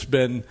it's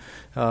been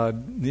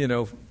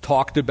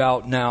talked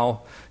about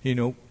now,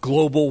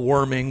 global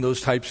warming,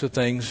 those types of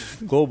things.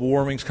 Global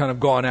warming's kind of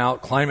gone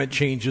out. Climate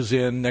change is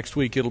in. Next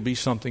week it'll be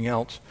something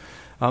else.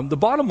 The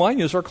bottom line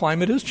is our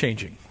climate is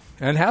changing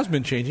and has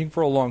been changing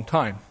for a long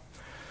time.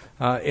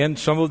 And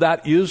some of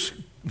that is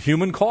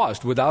human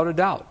caused, without a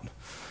doubt.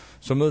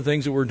 Some of the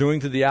things that we're doing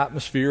to the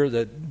atmosphere,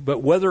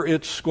 but whether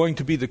it's going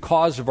to be the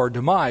cause of our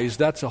demise,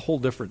 that's a whole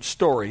different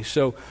story.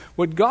 So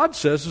what God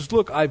says is,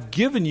 look, I've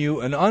given you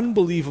an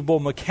unbelievable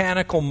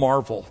mechanical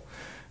marvel.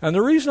 And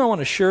the reason I want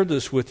to share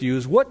this with you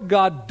is what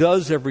God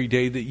does every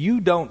day that you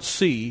don't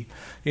see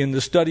in the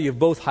study of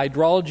both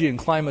hydrology and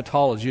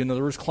climatology. In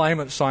other words,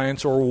 climate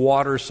science or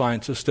water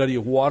science, a study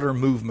of water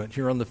movement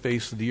here on the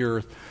face of the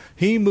earth.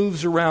 He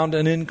moves around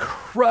an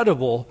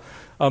incredible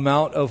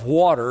amount of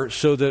water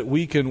so that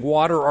we can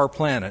water our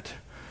planet.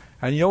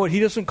 And you know what? He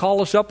doesn't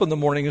call us up in the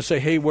morning and say,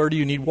 hey, where do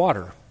you need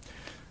water?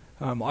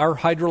 Our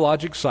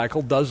hydrologic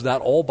cycle does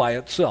that all by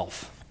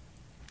itself.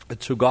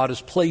 And so God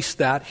has placed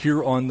that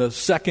here on the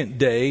second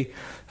day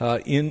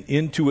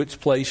into its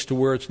place to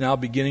where it's now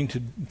beginning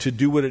to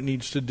do what it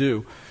needs to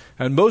do.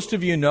 And most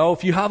of you know,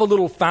 if you have a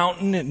little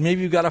fountain, and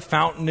maybe you've got a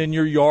fountain in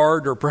your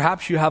yard, or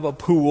perhaps you have a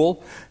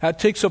pool, that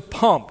takes a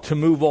pump to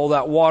move all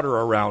that water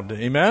around.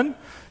 Amen?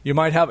 You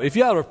might have, if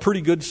you have a pretty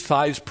good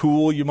sized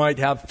pool, you might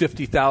have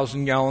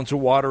 50,000 gallons of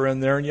water in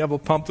there, and you have a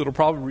pump that'll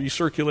probably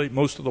recirculate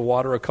most of the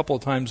water a couple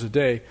of times a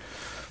day.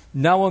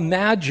 Now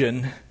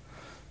imagine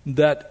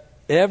that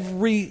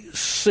every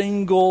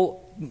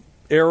single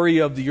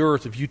area of the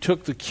earth, if you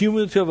took the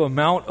cumulative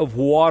amount of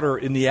water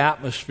in the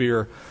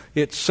atmosphere,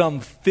 it's some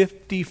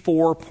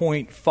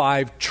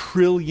 54.5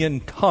 trillion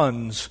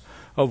tons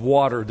of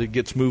water that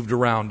gets moved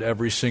around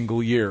every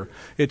single year.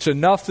 It's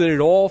enough that it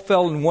all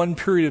fell in one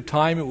period of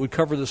time. It would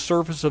cover the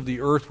surface of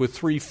the earth with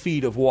 3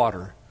 feet of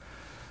water.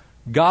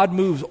 God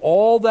moves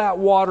all that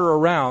water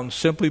around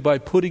simply by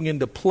putting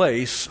into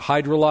place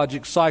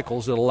hydrologic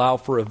cycles that allow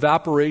for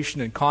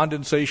evaporation and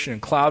condensation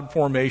and cloud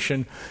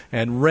formation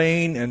and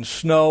rain and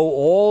snow,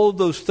 all of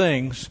those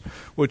things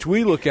which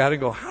we look at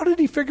and go, how did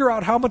he figure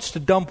out how much to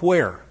dump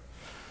where?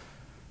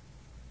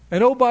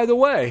 And oh, by the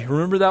way,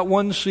 remember that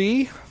one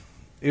sea?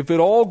 If it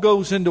all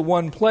goes into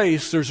one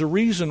place, there's a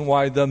reason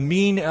why the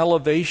mean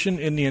elevation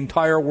in the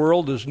entire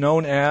world is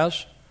known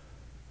as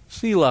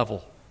sea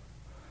level.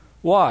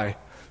 Why?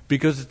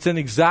 Because it's in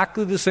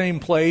exactly the same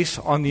place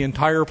on the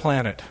entire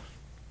planet.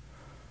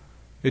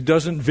 It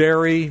doesn't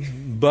vary,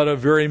 but a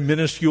very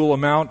minuscule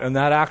amount, and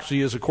that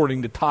actually is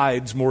according to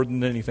tides more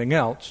than anything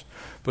else.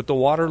 But the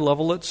water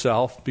level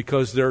itself,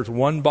 because there's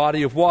one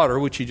body of water,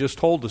 which he just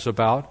told us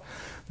about,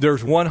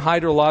 there's one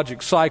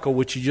hydrologic cycle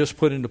which he just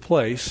put into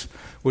place,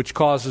 which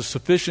causes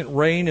sufficient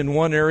rain in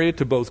one area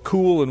to both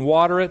cool and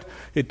water it.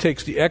 It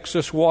takes the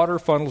excess water,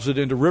 funnels it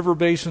into river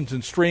basins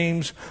and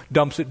streams,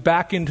 dumps it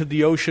back into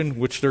the ocean,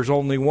 which there's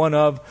only one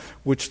of,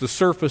 which the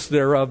surface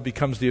thereof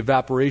becomes the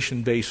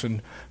evaporation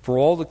basin for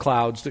all the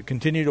clouds that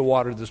continue to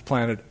water this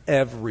planet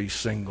every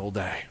single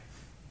day.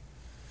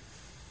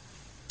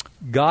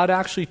 God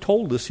actually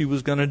told us he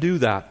was going to do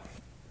that.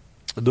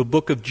 The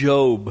book of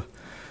Job,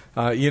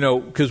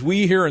 because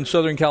we here in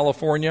Southern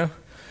California,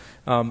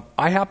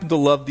 I happen to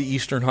love the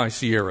Eastern High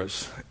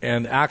Sierras.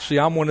 And actually,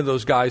 I'm one of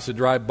those guys that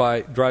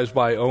drives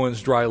by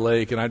Owens Dry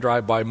Lake, and I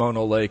drive by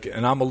Mono Lake,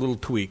 and I'm a little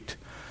tweaked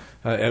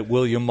at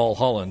William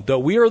Mulholland. Though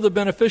we are the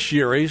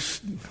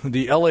beneficiaries,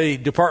 the LA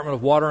Department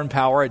of Water and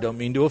Power, I don't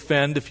mean to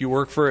offend. If you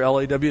work for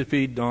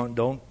LAWP,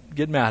 don't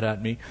get mad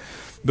at me.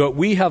 But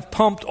we have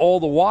pumped all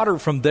the water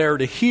from there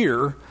to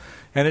here,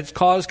 and it's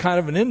caused kind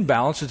of an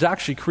imbalance. It's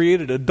actually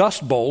created a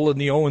dust bowl in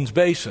the Owens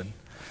Basin.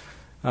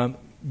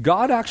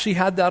 God actually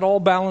had that all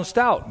balanced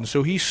out. And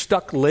so he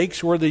stuck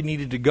lakes where they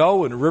needed to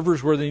go and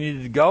rivers where they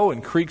needed to go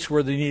and creeks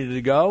where they needed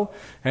to go.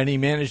 And he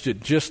managed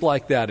it just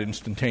like that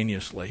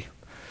instantaneously.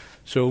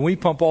 So when we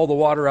pump all the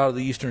water out of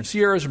the Eastern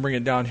Sierras and bring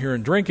it down here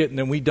and drink it, and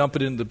then we dump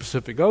it into the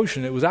Pacific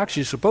Ocean, it was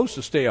actually supposed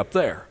to stay up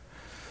there.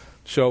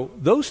 So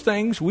those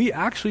things, we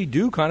actually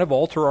do kind of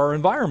alter our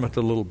environment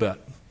a little bit.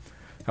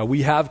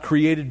 We have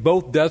created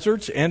both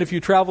deserts, and if you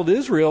travel to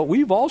Israel,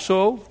 we've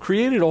also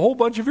created a whole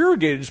bunch of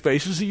irrigated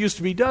spaces that used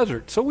to be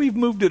desert. So we've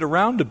moved it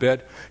around a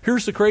bit.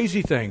 Here's the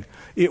crazy thing.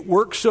 It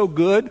works so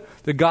good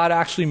that God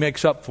actually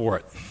makes up for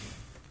it.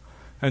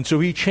 And so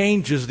he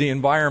changes the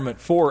environment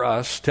for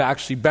us to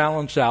actually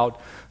balance out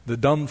the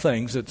dumb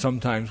things that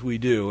sometimes we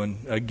do.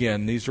 And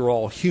again, these are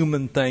all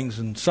human things,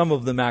 and some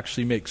of them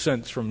actually make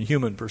sense from a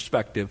human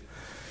perspective.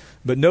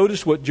 But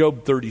notice what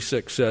Job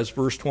 36 says,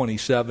 verse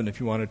 27,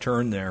 if you want to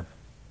turn there.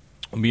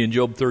 It'll be in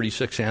Job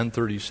 36 and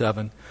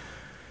 37.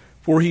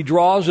 For he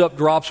draws up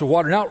drops of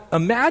water. Now,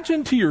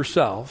 imagine to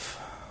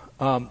yourself,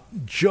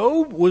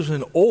 Job was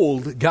an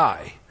old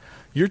guy.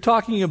 You're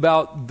talking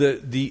about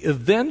the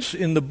events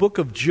in the book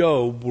of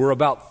Job were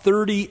about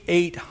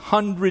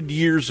 3,800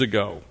 years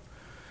ago.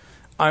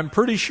 I'm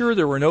pretty sure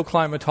there were no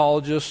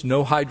climatologists,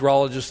 no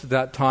hydrologists at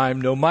that time,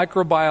 no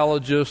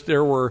microbiologists.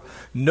 There were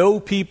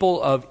no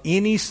people of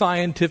any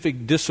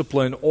scientific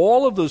discipline.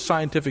 All of those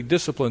scientific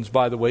disciplines,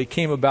 by the way,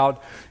 came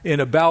about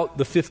in about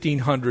the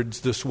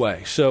 1500s this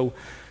way. So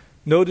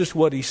notice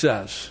what he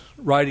says,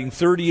 writing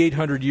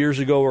 3,800 years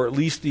ago, or at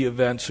least the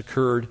events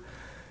occurred.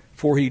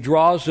 For he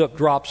draws up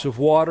drops of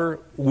water,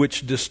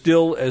 which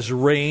distill as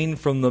rain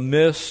from the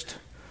mist,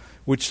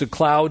 which the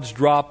clouds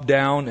drop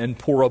down and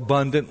pour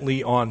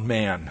abundantly on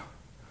man.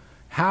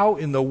 How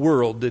in the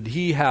world did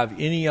he have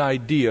any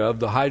idea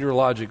of the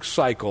hydrologic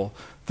cycle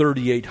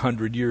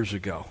 3,800 years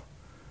ago?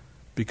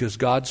 Because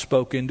God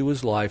spoke into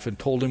his life and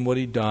told him what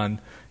he'd done.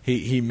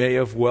 He may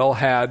have well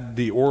had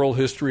the oral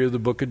history of the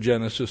book of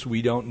Genesis.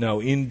 We don't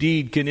know.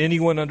 Indeed, can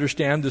anyone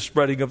understand the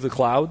spreading of the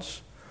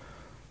clouds?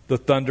 The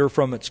thunder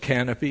from its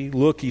canopy?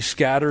 Look, he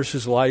scatters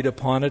his light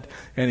upon it,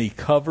 and he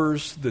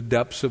covers the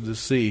depths of the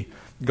sea.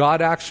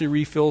 God actually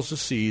refills the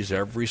seas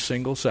every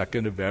single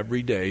second of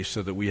every day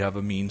so that we have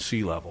a mean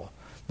sea level.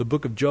 The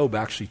book of Job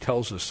actually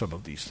tells us some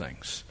of these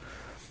things.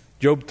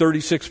 Job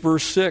 36,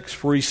 verse 6,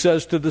 for he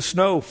says to the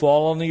snow,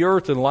 fall on the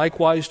earth, and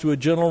likewise to a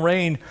gentle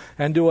rain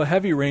and to a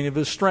heavy rain of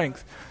his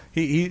strength.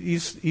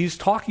 He's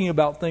talking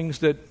about things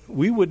that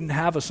we wouldn't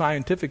have a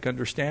scientific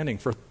understanding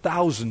for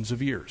thousands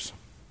of years.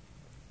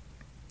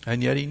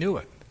 And yet he knew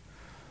it.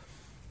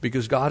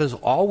 Because God has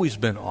always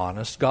been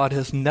honest. God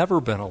has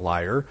never been a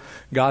liar.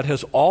 God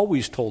has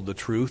always told the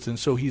truth. And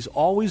so he's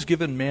always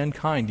given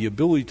mankind the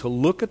ability to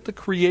look at the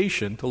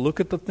creation, to look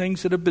at the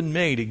things that have been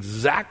made,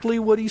 exactly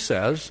what he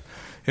says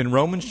in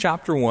Romans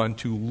chapter 1,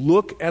 to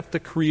look at the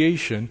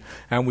creation,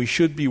 and we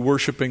should be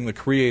worshiping the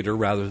Creator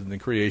rather than the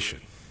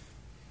creation.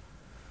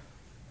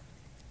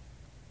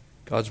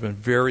 God's been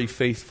very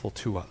faithful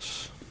to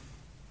us.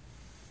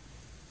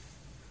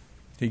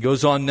 He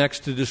goes on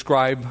next to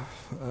describe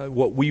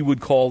what we would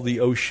call the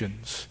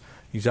oceans.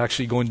 He's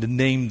actually going to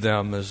name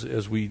them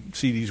as we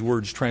see these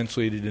words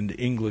translated into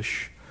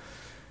English.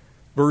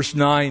 Verse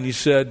 9, he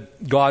said,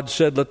 God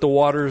said, let the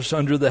waters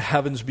under the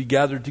heavens be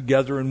gathered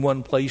together in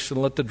one place,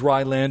 and let the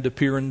dry land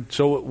appear. And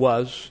so it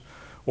was,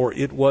 or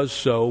it was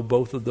so.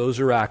 Both of those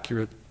are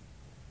accurate.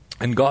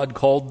 And God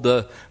called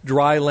the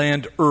dry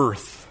land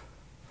earth.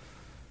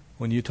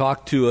 When you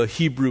talk to a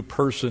Hebrew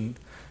person,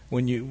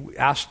 when you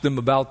ask them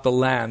about the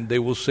land, they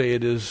will say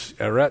it is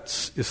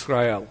Eretz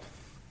Israel.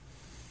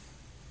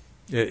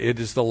 It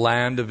is the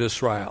land of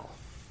Israel.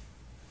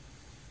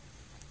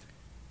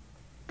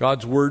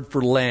 God's word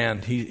for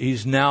land.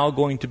 He's now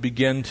going to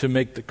begin to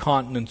make the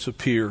continents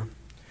appear.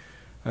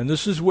 And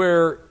this is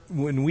where,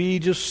 when we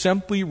just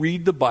simply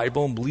read the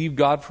Bible and believe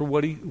God for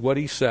what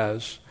he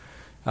says,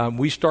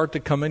 we start to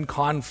come in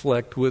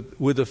conflict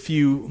with a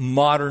few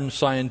modern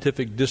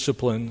scientific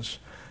disciplines.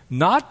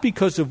 Not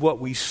because of what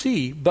we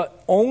see,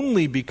 but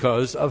only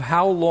because of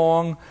how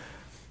long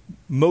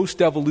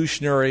most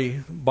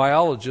evolutionary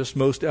biologists,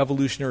 most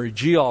evolutionary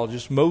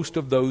geologists, most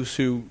of those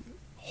who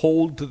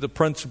hold to the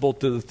principle,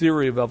 to the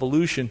theory of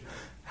evolution,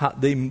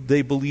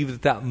 they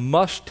believe that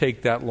must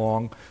take that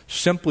long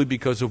simply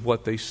because of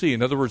what they see.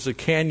 In other words, the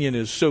canyon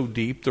is so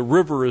deep, the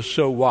river is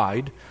so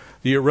wide,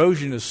 the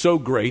erosion is so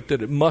great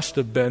that it must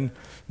have been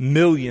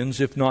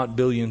millions, if not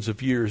billions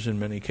of years in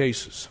many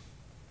cases.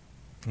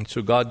 And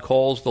so God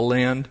calls the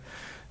land,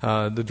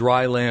 the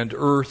dry land,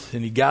 earth,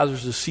 and he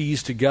gathers the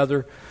seas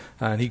together,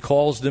 and he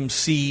calls them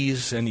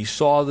seas, and he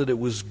saw that it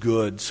was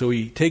good. So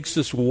he takes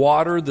this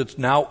water that's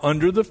now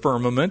under the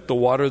firmament, the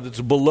water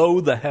that's below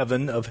the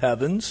heaven of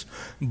heavens,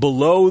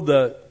 below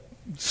the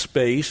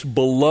space,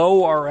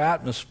 below our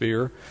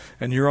atmosphere,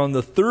 and here on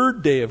the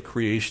third day of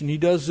creation, he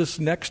does this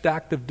next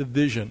act of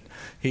division.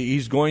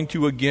 He's going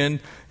to, again,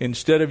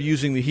 instead of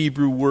using the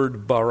Hebrew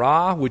word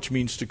bara, which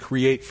means to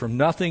create from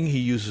nothing, he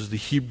uses the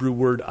Hebrew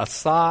word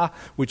asa,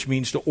 which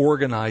means to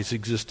organize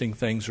existing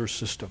things or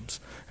systems.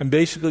 And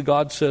basically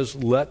God says,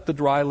 let the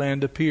dry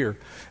land appear.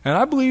 And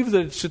I believe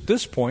that it's at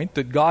this point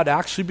that God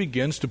actually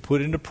begins to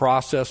put into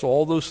process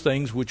all those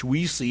things which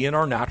we see in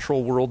our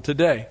natural world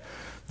today.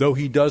 Though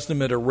he does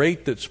them at a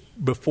rate that's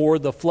before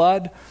the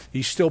flood,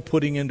 he's still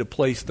putting into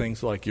place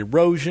things like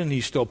erosion.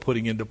 He's still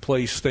putting into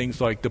place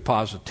things like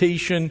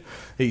depositation.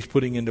 He's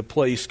putting into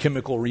place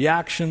chemical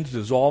reactions,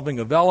 dissolving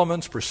of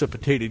elements,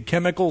 precipitated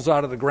chemicals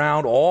out of the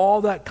ground.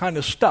 All that kind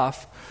of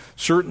stuff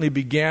certainly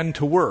began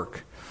to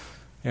work.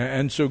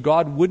 And so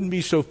God wouldn't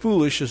be so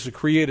foolish as to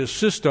create a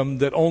system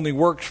that only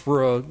works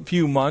for a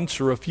few months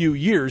or a few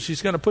years.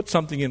 He's going to put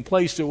something in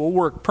place that will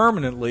work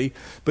permanently,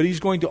 but he's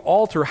going to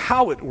alter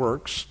how it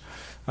works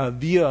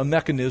via a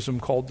mechanism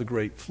called the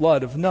Great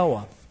Flood of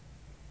Noah.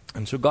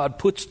 And so God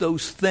puts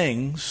those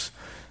things,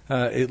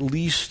 at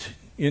least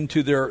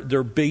into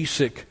their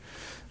basic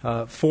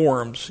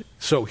forms.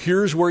 So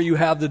here's where you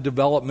have the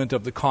development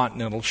of the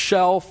continental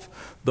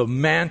shelf, the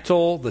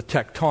mantle, the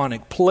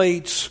tectonic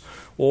plates,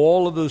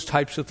 all of those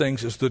types of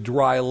things as the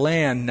dry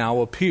land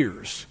now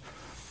appears.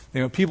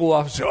 You know, people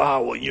often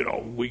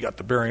say, we got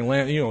the Bering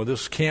Land.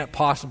 This can't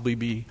possibly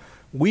be.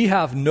 We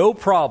have no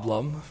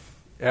problem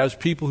as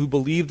people who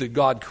believe that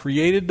God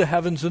created the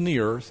heavens and the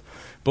earth,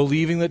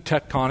 believing that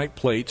tectonic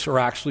plates are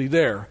actually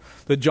there,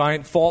 that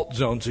giant fault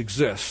zones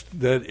exist,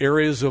 that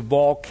areas of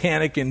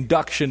volcanic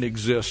induction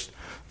exist.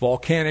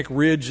 Volcanic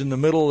ridge in the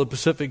middle of the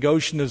Pacific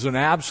Ocean is an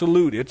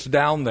absolute. It's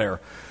down there.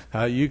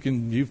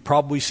 You've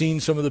probably seen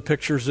some of the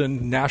pictures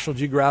in National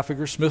Geographic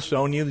or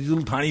Smithsonian, these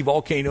little tiny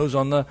volcanoes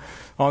on the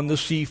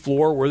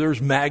seafloor where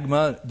there's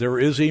magma, there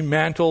is a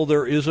mantle,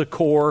 there is a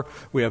core.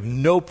 We have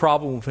no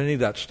problem with any of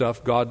that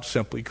stuff. God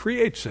simply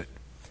creates it.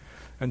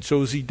 And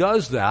so as he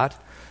does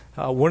that,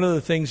 one of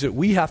the things that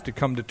we have to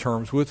come to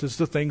terms with is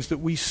the things that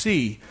we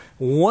see.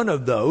 One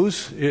of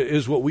those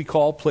is what we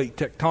call plate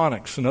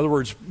tectonics. In other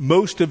words,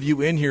 most of you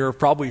in here have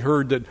probably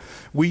heard that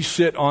we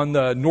sit on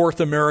the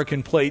North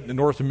American plate. The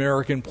North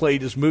American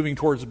plate is moving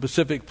towards the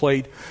Pacific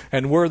plate,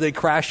 and where they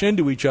crash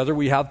into each other,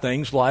 we have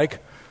things like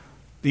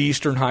the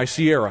Eastern High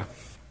Sierra.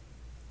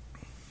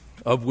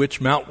 of which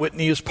Mount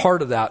Whitney is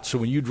part of that. So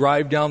when you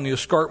drive down the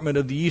escarpment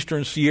of the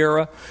Eastern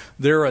Sierra,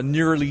 they're a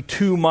nearly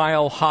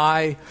 2-mile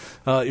high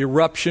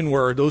eruption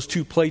where those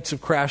two plates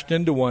have crashed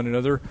into one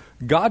another.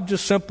 God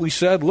just simply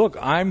said, look,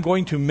 I'm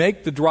going to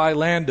make the dry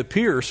land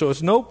appear, so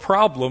it's no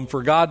problem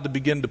for God to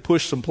begin to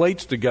push some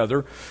plates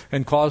together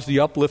and cause the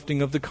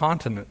uplifting of the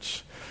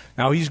continents.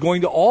 Now, he's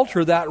going to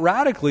alter that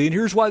radically, and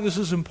here's why this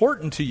is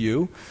important to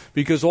you,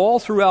 because all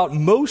throughout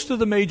most of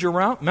the major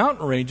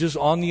mountain ranges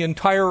on the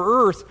entire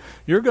earth,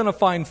 you're going to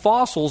find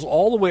fossils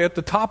all the way at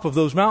the top of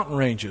those mountain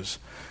ranges.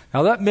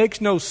 Now, that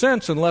makes no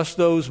sense unless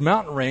those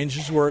mountain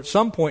ranges were at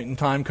some point in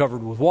time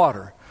covered with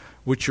water,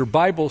 which your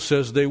Bible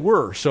says they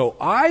were. So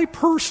I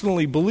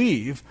personally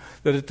believe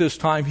that at this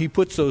time he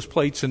puts those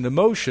plates into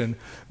motion,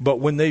 but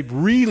when they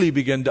really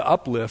begin to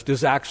uplift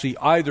is actually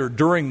either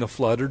during the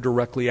flood or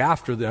directly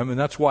after them, and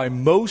that's why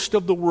most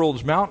of the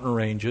world's mountain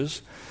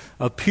ranges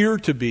appear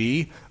to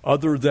be,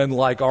 other than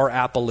like our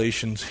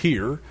Appalachians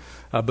here,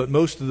 but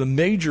most of the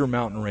major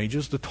mountain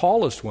ranges, the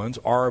tallest ones,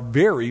 are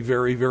very,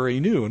 very, very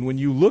new. And when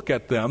you look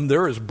at them,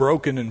 there is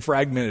broken and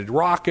fragmented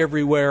rock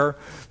everywhere.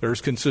 There's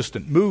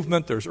consistent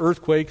movement. There's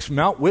earthquakes.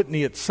 Mount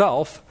Whitney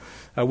itself,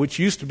 which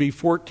used to be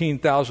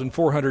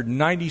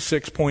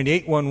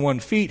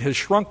 14,496.811 feet, has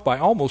shrunk by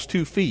almost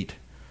 2 feet.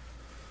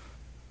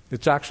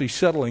 It's actually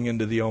settling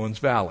into the Owens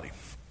Valley.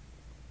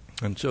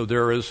 And so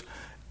there is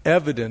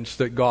evidence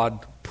that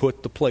God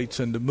put the plates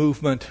into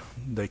movement.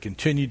 They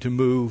continue to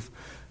move.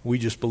 We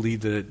just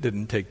believe that it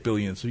didn't take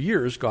billions of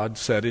years. God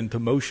set into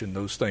motion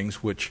those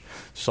things which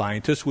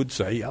scientists would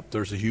say, yep,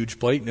 there's a huge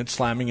plate and it's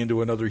slamming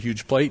into another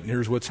huge plate, and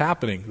here's what's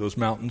happening. Those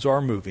mountains are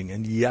moving.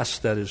 And yes,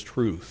 that is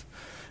truth.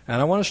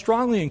 And I want to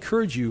strongly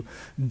encourage you,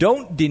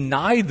 don't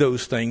deny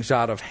those things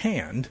out of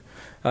hand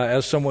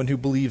as someone who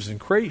believes in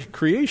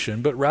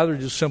creation, but rather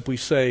just simply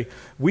say,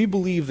 we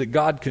believe that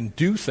God can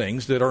do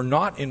things that are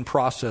not in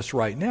process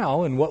right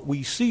now, and what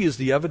we see is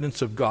the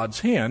evidence of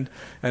God's hand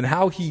and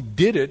how he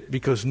did it,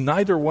 because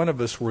neither one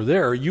of us were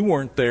there. You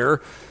weren't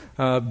there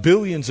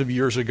billions of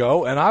years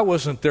ago, and I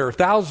wasn't there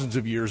thousands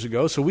of years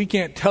ago, so we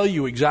can't tell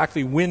you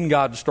exactly when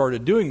God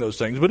started doing those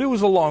things, but it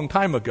was a long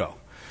time ago.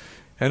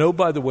 And oh,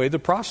 by the way, the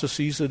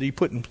processes that he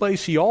put in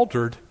place, he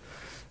altered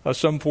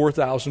some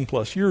 4,000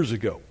 plus years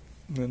ago.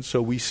 And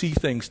so we see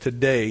things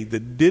today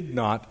that did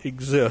not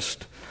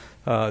exist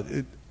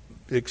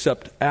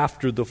except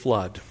after the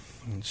flood.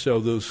 And so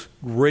those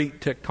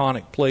great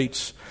tectonic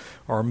plates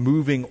are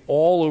moving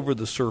all over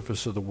the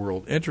surface of the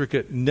world,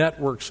 intricate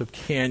networks of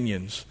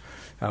canyons.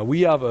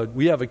 We have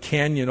a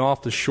canyon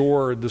off the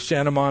shore. The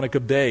Santa Monica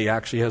Bay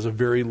actually has a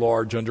very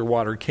large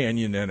underwater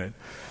canyon in it.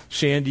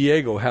 San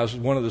Diego has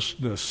one of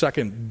the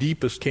second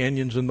deepest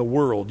canyons in the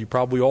world. You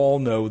probably all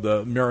know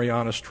the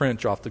Marianas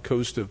Trench off the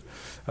coast of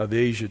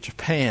Asia,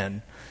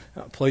 Japan.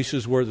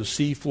 Places where the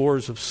sea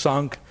floors have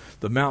sunk,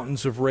 the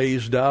mountains have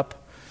raised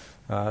up.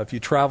 If you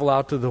travel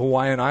out to the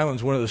Hawaiian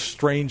Islands, one of the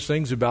strange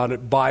things about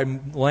it, by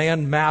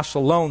land mass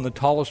alone, the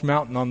tallest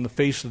mountain on the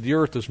face of the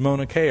earth is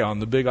Mauna Kea on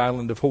the big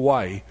island of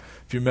Hawaii,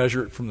 if you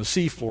measure it from the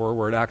sea floor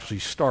where it actually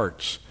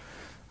starts.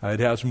 It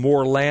has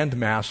more land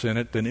mass in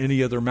it than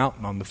any other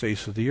mountain on the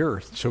face of the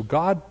earth. So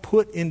God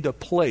put into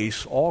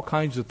place all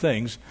kinds of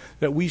things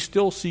that we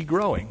still see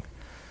growing.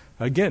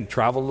 Again,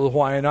 travel to the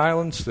Hawaiian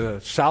Islands, the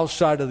south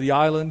side of the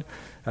island.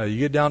 You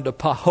get down to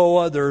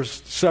Pahoa,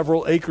 there's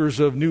several acres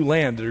of new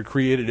land that are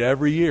created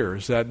every year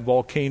as that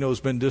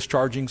volcano's been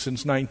discharging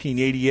since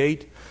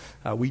 1988.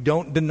 We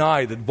don't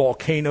deny that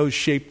volcanoes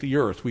shape the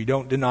earth. We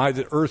don't deny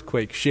that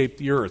earthquakes shape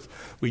the earth.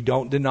 We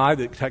don't deny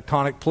that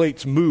tectonic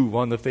plates move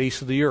on the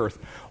face of the earth.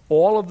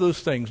 All of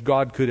those things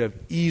God could have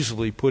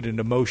easily put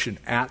into motion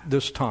at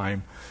this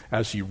time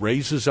as he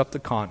raises up the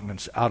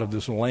continents out of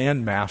this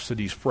land mass that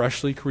he's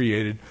freshly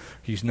created.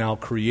 He's now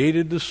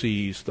created the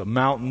seas, the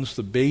mountains,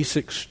 the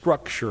basic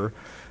structure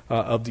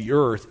of the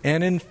earth.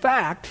 And in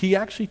fact, he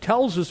actually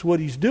tells us what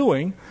he's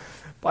doing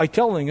by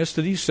telling us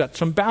that he's set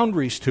some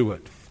boundaries to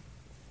it.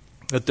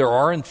 That there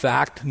are, in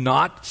fact,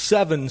 not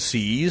 7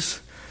 seas,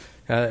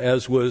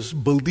 as was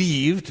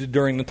believed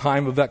during the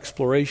time of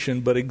exploration,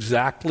 but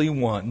exactly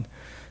one.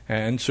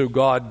 And so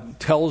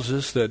God tells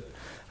us that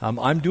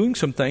I'm doing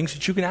some things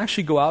that you can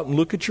actually go out and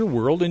look at your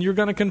world, and you're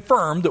going to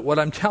confirm that what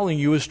I'm telling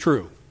you is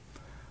true,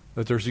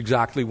 that there's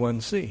exactly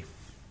one sea.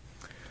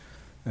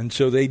 And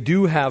so they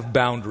do have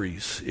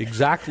boundaries,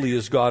 exactly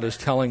as God is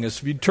telling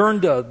us. If you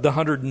turn to the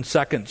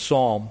 102nd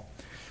Psalm,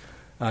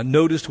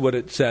 notice what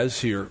it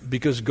says here.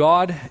 Because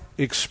God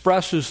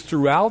expresses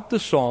throughout the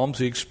Psalms,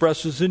 he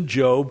expresses in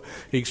Job,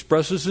 he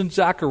expresses in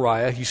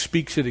Zechariah, he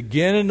speaks it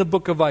again in the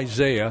book of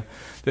Isaiah,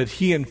 that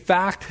he in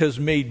fact has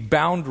made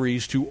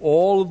boundaries to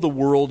all of the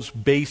world's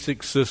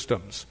basic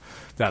systems.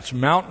 That's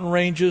mountain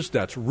ranges,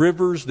 that's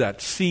rivers,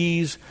 that's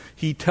seas.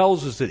 He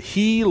tells us that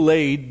he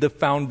laid the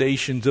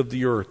foundations of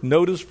the earth.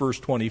 Notice verse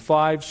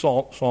 25,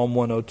 Psalm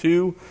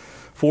 102.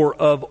 For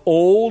of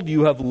old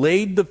you have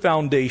laid the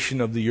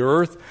foundation of the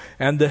earth,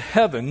 and the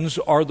heavens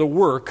are the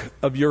work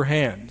of your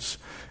hands.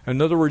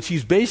 In other words,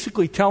 he's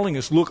basically telling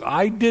us, look,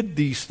 I did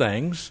these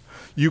things.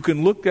 You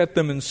can look at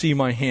them and see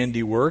my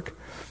handiwork.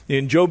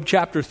 In Job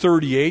chapter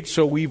 38,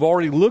 so we've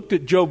already looked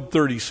at Job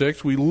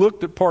 36. We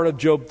looked at part of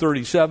Job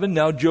 37.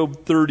 Now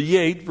Job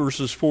 38,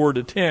 verses 4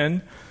 to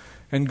 10.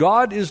 And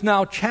God is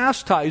now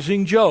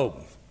chastising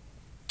Job.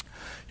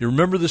 You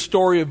remember the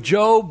story of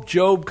Job?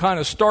 Job kind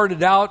of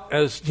started out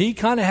as he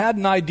kind of had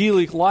an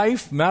idyllic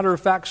life. Matter of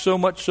fact, so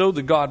much so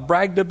that God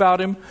bragged about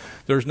him.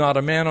 There's not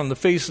a man on the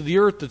face of the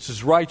earth that's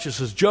as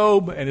righteous as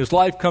Job, and his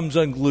life comes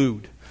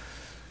unglued.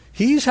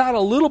 He's had a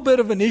little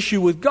bit of an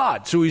issue with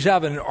God. So he's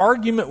having an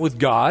argument with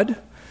God,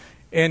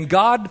 and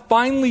God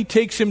finally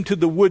takes him to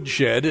the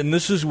woodshed, and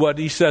this is what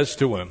he says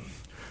to him.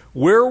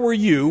 Where were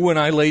you when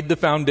I laid the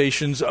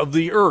foundations of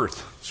the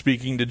earth?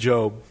 Speaking to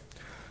Job.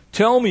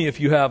 Tell me if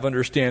you have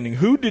understanding.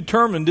 Who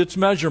determined its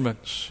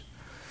measurements?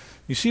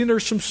 You see,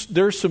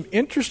 there's some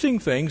interesting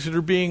things that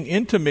are being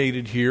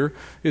intimated here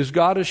as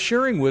God is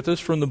sharing with us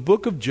from the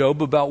book of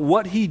Job about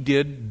what he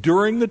did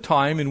during the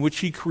time in which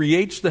he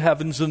creates the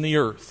heavens and the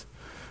earth.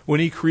 When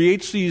he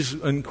creates these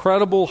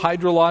incredible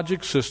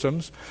hydrologic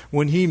systems,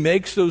 when he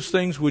makes those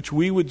things which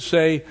we would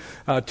say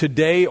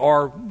today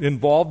are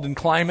involved in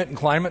climate and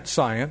climate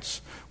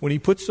science, when he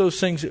puts those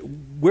things,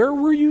 where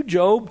were you,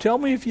 Job? Tell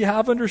me if you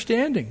have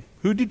understanding.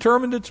 Who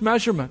determined its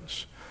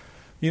measurements?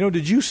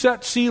 Did you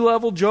set sea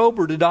level, Job,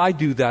 or did I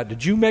do that?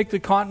 Did you make the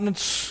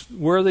continents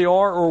where they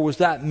are, or was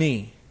that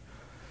me?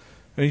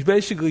 And he's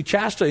basically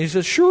chastising. He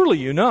says, surely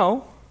you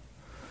know.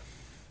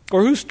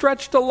 Or who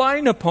stretched a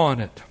line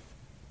upon it?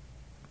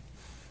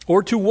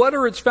 Or to what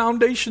are its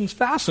foundations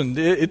fastened?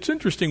 It's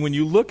interesting when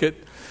you look at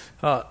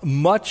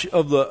much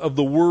of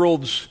the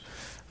world's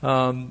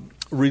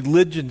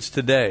religions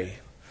today,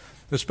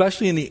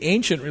 especially in the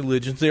ancient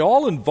religions, they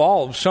all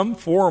involve some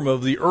form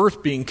of the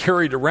earth being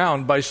carried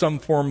around by some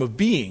form of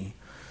being.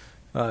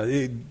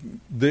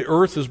 The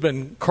earth has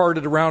been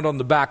carted around on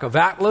the back of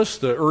Atlas.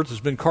 The earth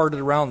has been carted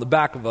around on the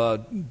back of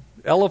an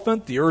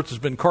elephant. The earth has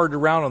been carted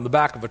around on the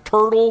back of a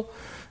turtle.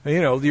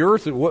 The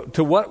earth,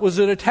 to what was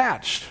it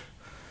attached?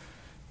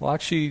 Well,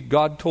 actually,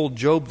 God told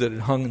Job that it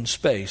hung in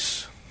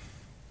space.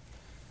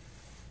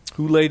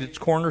 Who laid its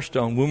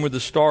cornerstone? When were the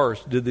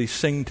stars? Did they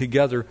sing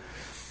together?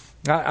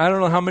 I don't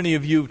know how many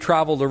of you have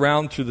traveled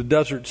around through the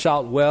desert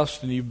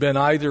Southwest and you've been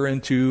either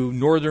into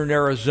northern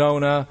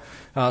Arizona,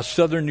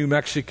 southern New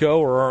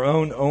Mexico, or our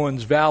own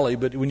Owens Valley.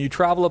 But when you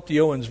travel up the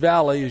Owens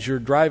Valley, as you're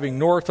driving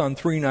north on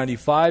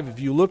 395, if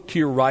you look to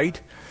your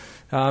right,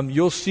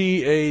 you'll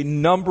see a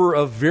number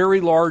of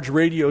very large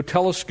radio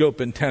telescope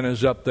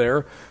antennas up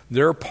there.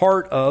 They're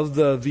part of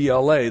the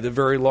VLA, the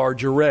Very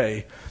Large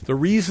Array. The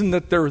reason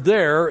that they're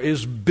there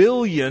is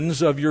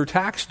billions of your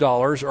tax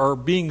dollars are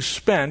being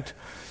spent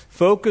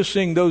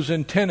focusing those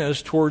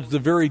antennas towards the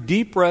very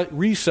deep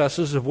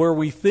recesses of where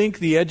we think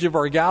the edge of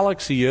our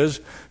galaxy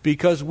is,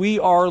 because we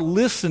are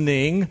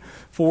listening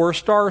for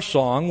Star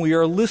Song. We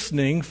are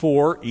listening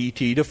for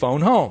E.T. to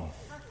phone home.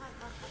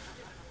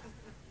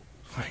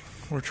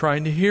 We're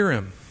trying to hear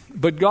him.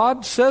 But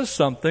God says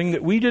something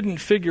that we didn't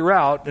figure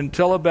out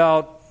until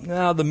about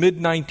the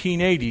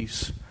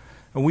mid-1980s.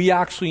 And we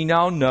actually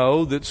now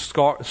know that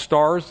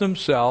stars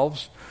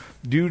themselves,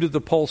 due to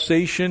the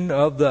pulsation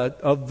of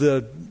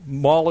the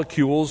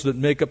molecules that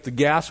make up the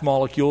gas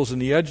molecules in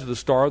the edge of the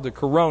star, the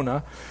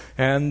corona,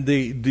 and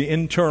the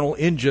internal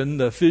engine,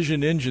 the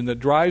fission engine that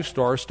drives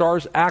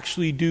stars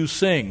actually do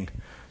sing.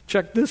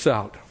 Check this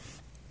out.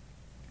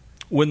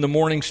 When the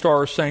morning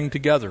stars sang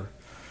together,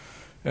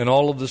 and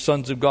all of the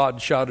sons of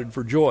God shouted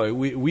for joy.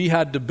 We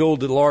had to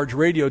build a large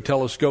radio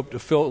telescope to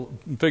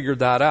figure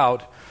that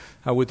out,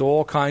 with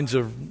all kinds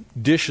of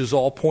dishes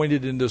all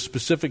pointed into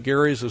specific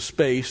areas of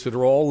space that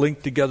are all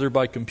linked together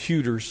by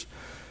computers.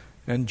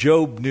 And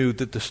Job knew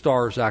that the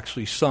stars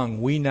actually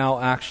sung. We now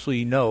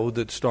actually know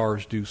that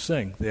stars do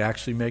sing. They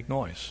actually make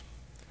noise.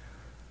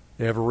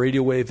 They have a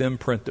radio wave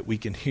imprint that we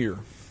can hear.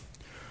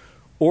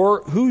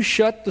 Or who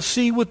shut the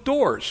sea with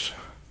doors?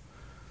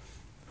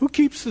 Who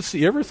keeps the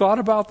sea? Ever thought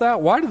about that?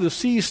 Why do the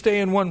seas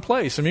stay in one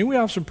place? I mean, we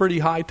have some pretty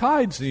high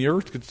tides in the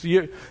earth.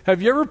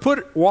 Have you ever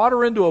put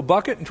water into a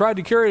bucket and tried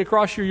to carry it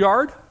across your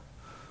yard?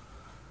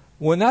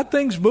 When that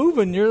thing's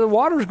moving, the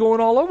water's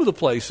going all over the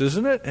place,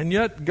 isn't it? And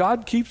yet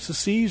God keeps the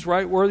seas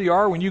right where they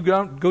are. When you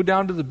go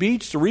down to the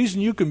beach, the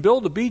reason you can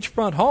build a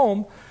beachfront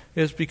home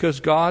is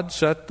because God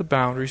set the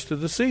boundaries to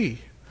the sea.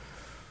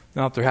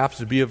 Now, if there happens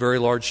to be a very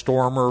large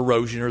storm or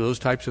erosion or those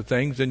types of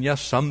things, then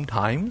yes,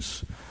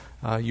 sometimes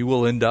you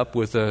will end up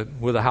with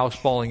a house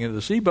falling into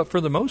the sea. But for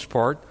the most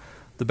part,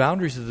 the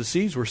boundaries of the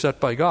seas were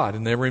set by God,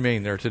 and they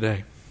remain there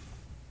today.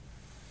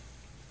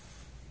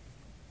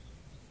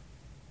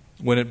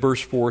 When it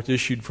burst forth,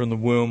 issued from the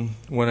womb,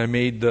 when I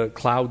made the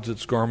clouds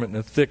its garment, and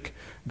a thick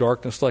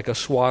darkness like a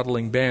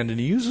swaddling band. And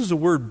he uses the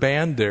word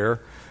band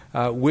there,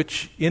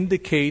 which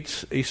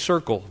indicates a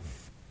circle.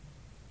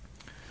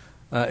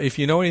 If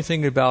you know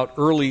anything about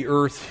early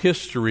Earth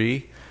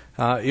history,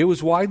 it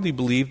was widely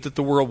believed that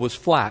the world was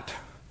flat.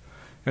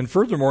 And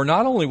furthermore,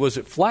 not only was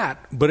it flat,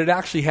 but it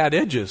actually had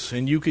edges,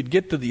 and you could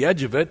get to the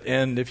edge of it,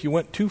 and if you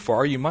went too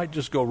far, you might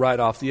just go right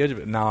off the edge of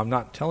it. Now, I'm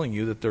not telling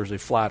you that there's a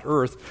flat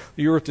earth.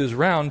 The earth is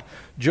round.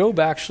 Job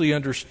actually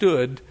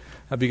understood,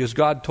 because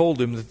God told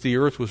him that the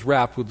earth was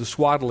wrapped with a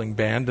swaddling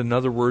band, in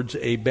other words,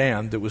 a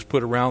band that was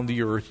put around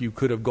the earth. You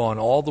could have gone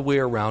all the way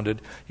around it.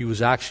 He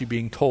was actually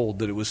being told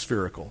that it was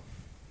spherical.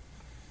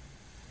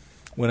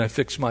 When I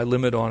fixed my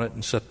limit on it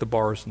and set the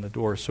bars in the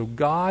door. So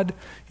God,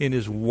 in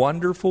His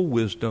wonderful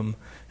wisdom,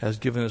 has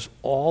given us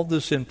all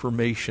this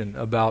information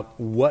about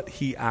what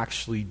He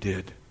actually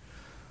did.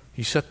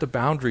 He set the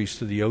boundaries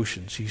to the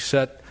oceans. He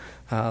set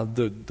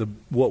the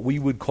what we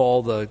would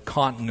call the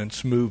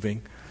continents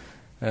moving.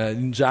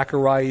 In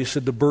Zechariah, He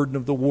said, the burden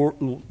of the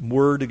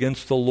word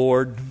against the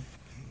Lord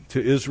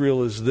to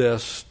Israel is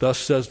this: thus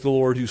says the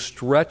Lord, who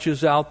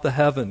stretches out the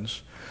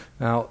heavens.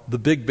 Now, the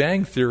Big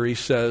Bang Theory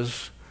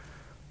says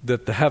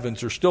that the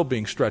heavens are still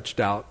being stretched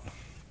out.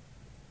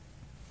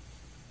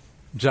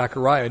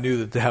 Zechariah knew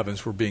that the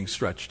heavens were being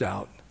stretched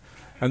out.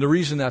 And the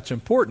reason that's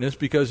important is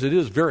because it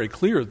is very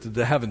clear that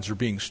the heavens are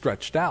being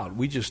stretched out.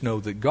 We just know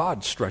that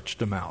God stretched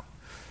them out.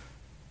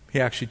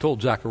 He actually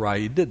told Zechariah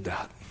He did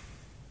that.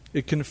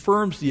 It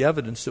confirms the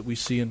evidence that we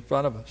see in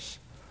front of us.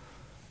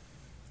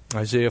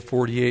 Isaiah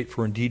 48,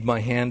 for indeed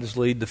my hand has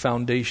laid the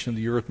foundation of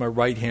the earth, my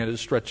right hand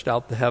has stretched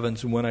out the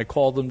heavens, and when I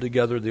call them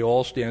together, they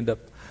all stand up.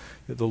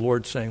 The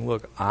Lord saying,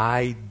 look,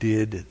 I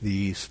did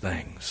these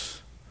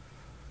things.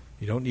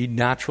 You don't need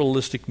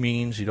naturalistic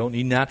means. You don't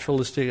need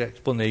naturalistic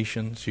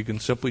explanations. You can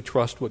simply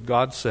trust what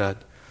God said.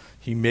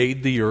 He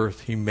made the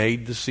earth. He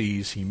made the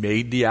seas. He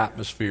made the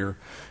atmosphere.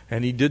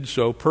 And He did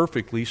so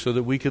perfectly so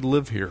that we could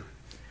live here.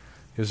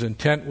 His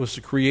intent was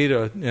to create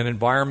an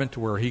environment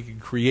where He could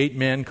create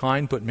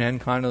mankind, put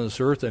mankind on this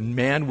earth, and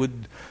man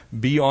would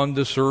be on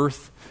this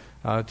earth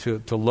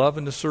to love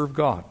and to serve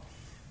God.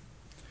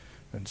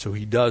 And so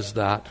He does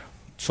that.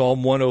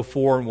 Psalm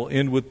 104, and we'll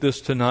end with this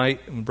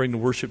tonight, and bring the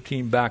worship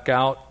team back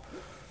out,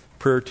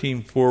 prayer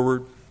team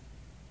forward.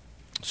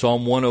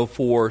 Psalm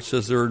 104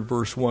 says there in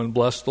verse 1,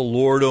 bless the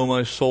Lord, O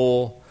my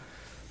soul.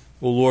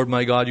 O Lord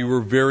my God, you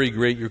are very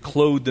great. You're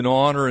clothed in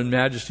honor and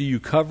majesty.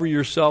 You cover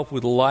yourself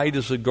with light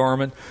as a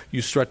garment.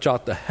 You stretch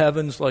out the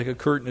heavens like a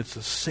curtain. It's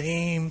the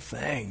same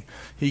thing.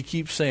 He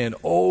keeps saying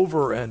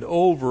over and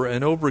over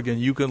and over again.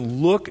 You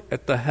can look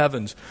at the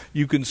heavens.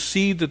 You can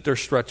see that they're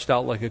stretched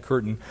out like a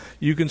curtain.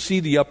 You can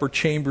see the upper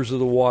chambers of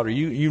the water.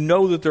 You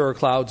know that there are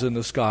clouds in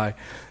the sky.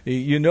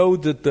 You know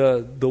that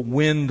the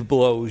wind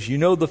blows. You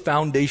know the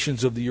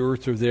foundations of the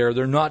earth are there.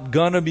 They're not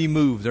going to be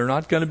moved. They're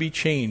not going to be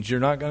changed. You're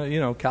not going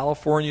to,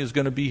 California is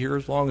going to be here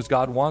as long as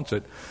God wants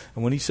it.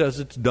 And when He says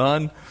it's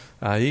done,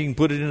 He can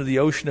put it into the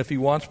ocean if He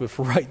wants, but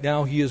for right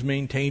now, He has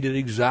maintained it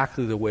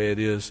exactly the way it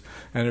is.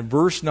 And in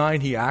verse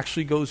 9, He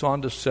actually goes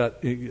on to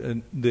set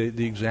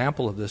the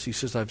example of this. He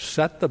says, I've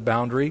set the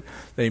boundary.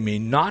 They may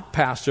not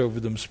pass over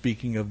them,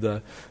 speaking of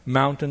the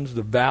mountains,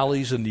 the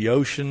valleys, and the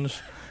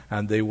oceans,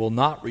 and they will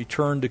not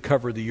return to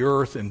cover the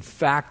earth. In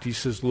fact, He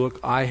says, look,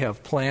 I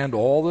have planned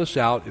all this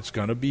out. It's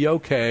going to be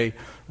okay.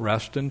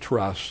 Rest and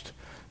trust,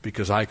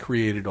 because I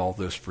created all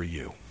this for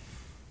you.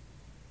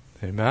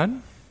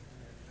 Amen?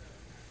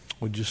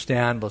 Would you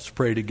stand? Let's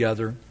pray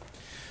together.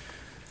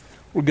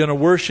 We're going to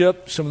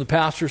worship. Some of the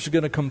pastors are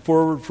going to come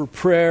forward for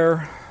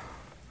prayer.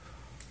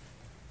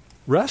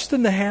 Rest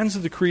in the hands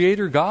of the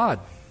Creator God.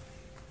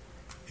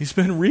 He's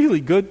been really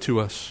good to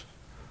us.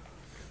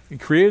 He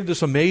created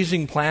this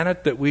amazing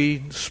planet that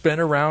we spin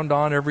around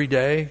on every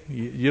day.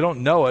 You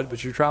don't know it,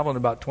 but you're traveling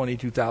about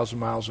 22,000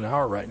 miles an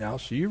hour right now,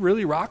 so you're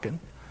really rocking.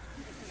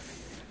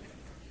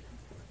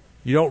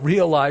 You don't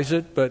realize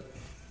it, but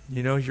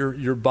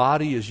your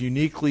body is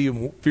uniquely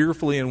and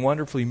fearfully and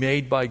wonderfully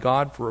made by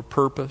God for a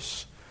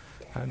purpose.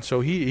 And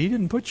so He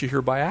didn't put you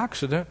here by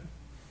accident.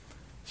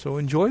 So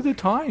enjoy the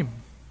time.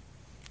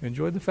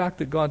 Enjoy the fact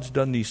that God's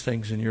done these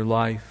things in your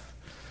life.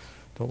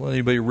 Don't let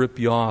anybody rip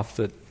you off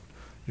that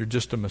you're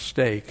just a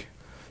mistake,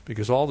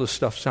 because all this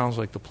stuff sounds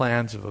like the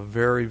plans of a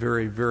very,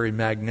 very, very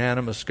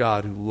magnanimous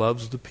God who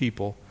loves the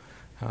people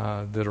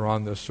that are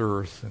on this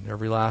earth, and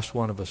every last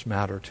one of us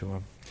matter to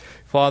Him.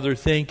 Father,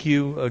 thank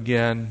You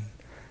again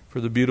for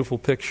the beautiful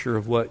picture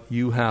of what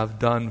You have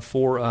done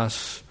for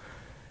us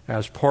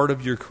as part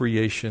of Your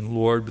creation,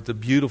 Lord. But the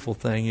beautiful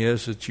thing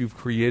is that You've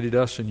created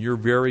us in Your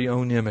very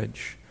own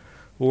image.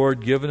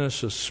 Lord, given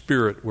us a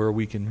spirit where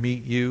we can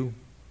meet You,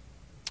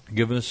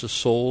 given us a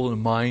soul and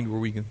a mind where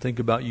we can think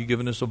about You,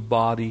 given us a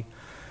body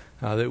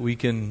that we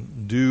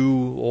can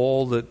do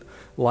all that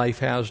life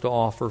has to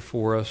offer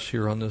for us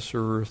here on this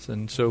earth.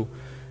 And so,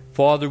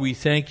 Father, we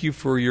thank You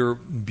for Your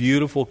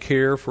beautiful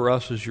care for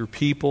us as Your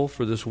people,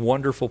 for this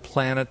wonderful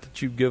planet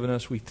that You've given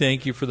us. We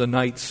thank You for the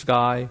night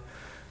sky,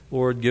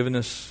 Lord, giving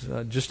us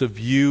just a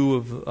view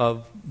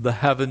of the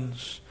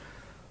heavens.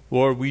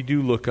 Lord, we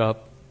do look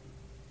up,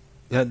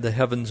 and the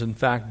heavens, in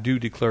fact, do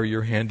declare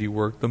Your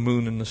handiwork, the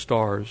moon and the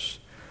stars.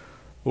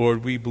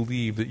 Lord, we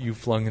believe that You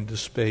flung into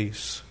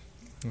space.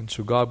 And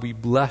so, God, we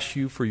bless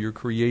You for Your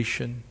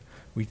creation.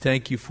 We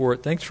thank You for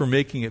it. Thanks for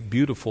making it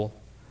beautiful.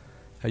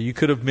 You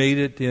could have made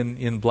it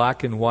in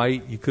black and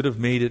white. You could have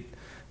made it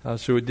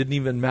so it didn't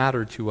even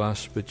matter to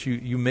us, but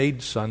you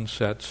made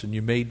sunsets and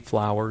you made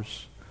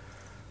flowers.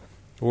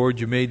 Lord,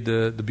 you made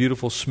the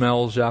beautiful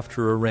smells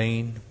after a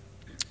rain.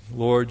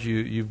 Lord,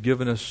 you've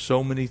given us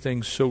so many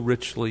things so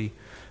richly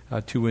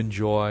to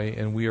enjoy,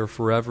 and we are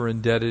forever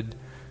indebted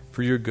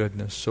for your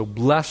goodness. So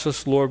bless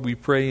us, Lord, we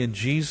pray in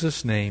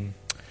Jesus' name.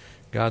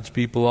 God's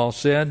people all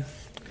said,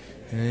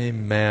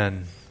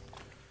 Amen.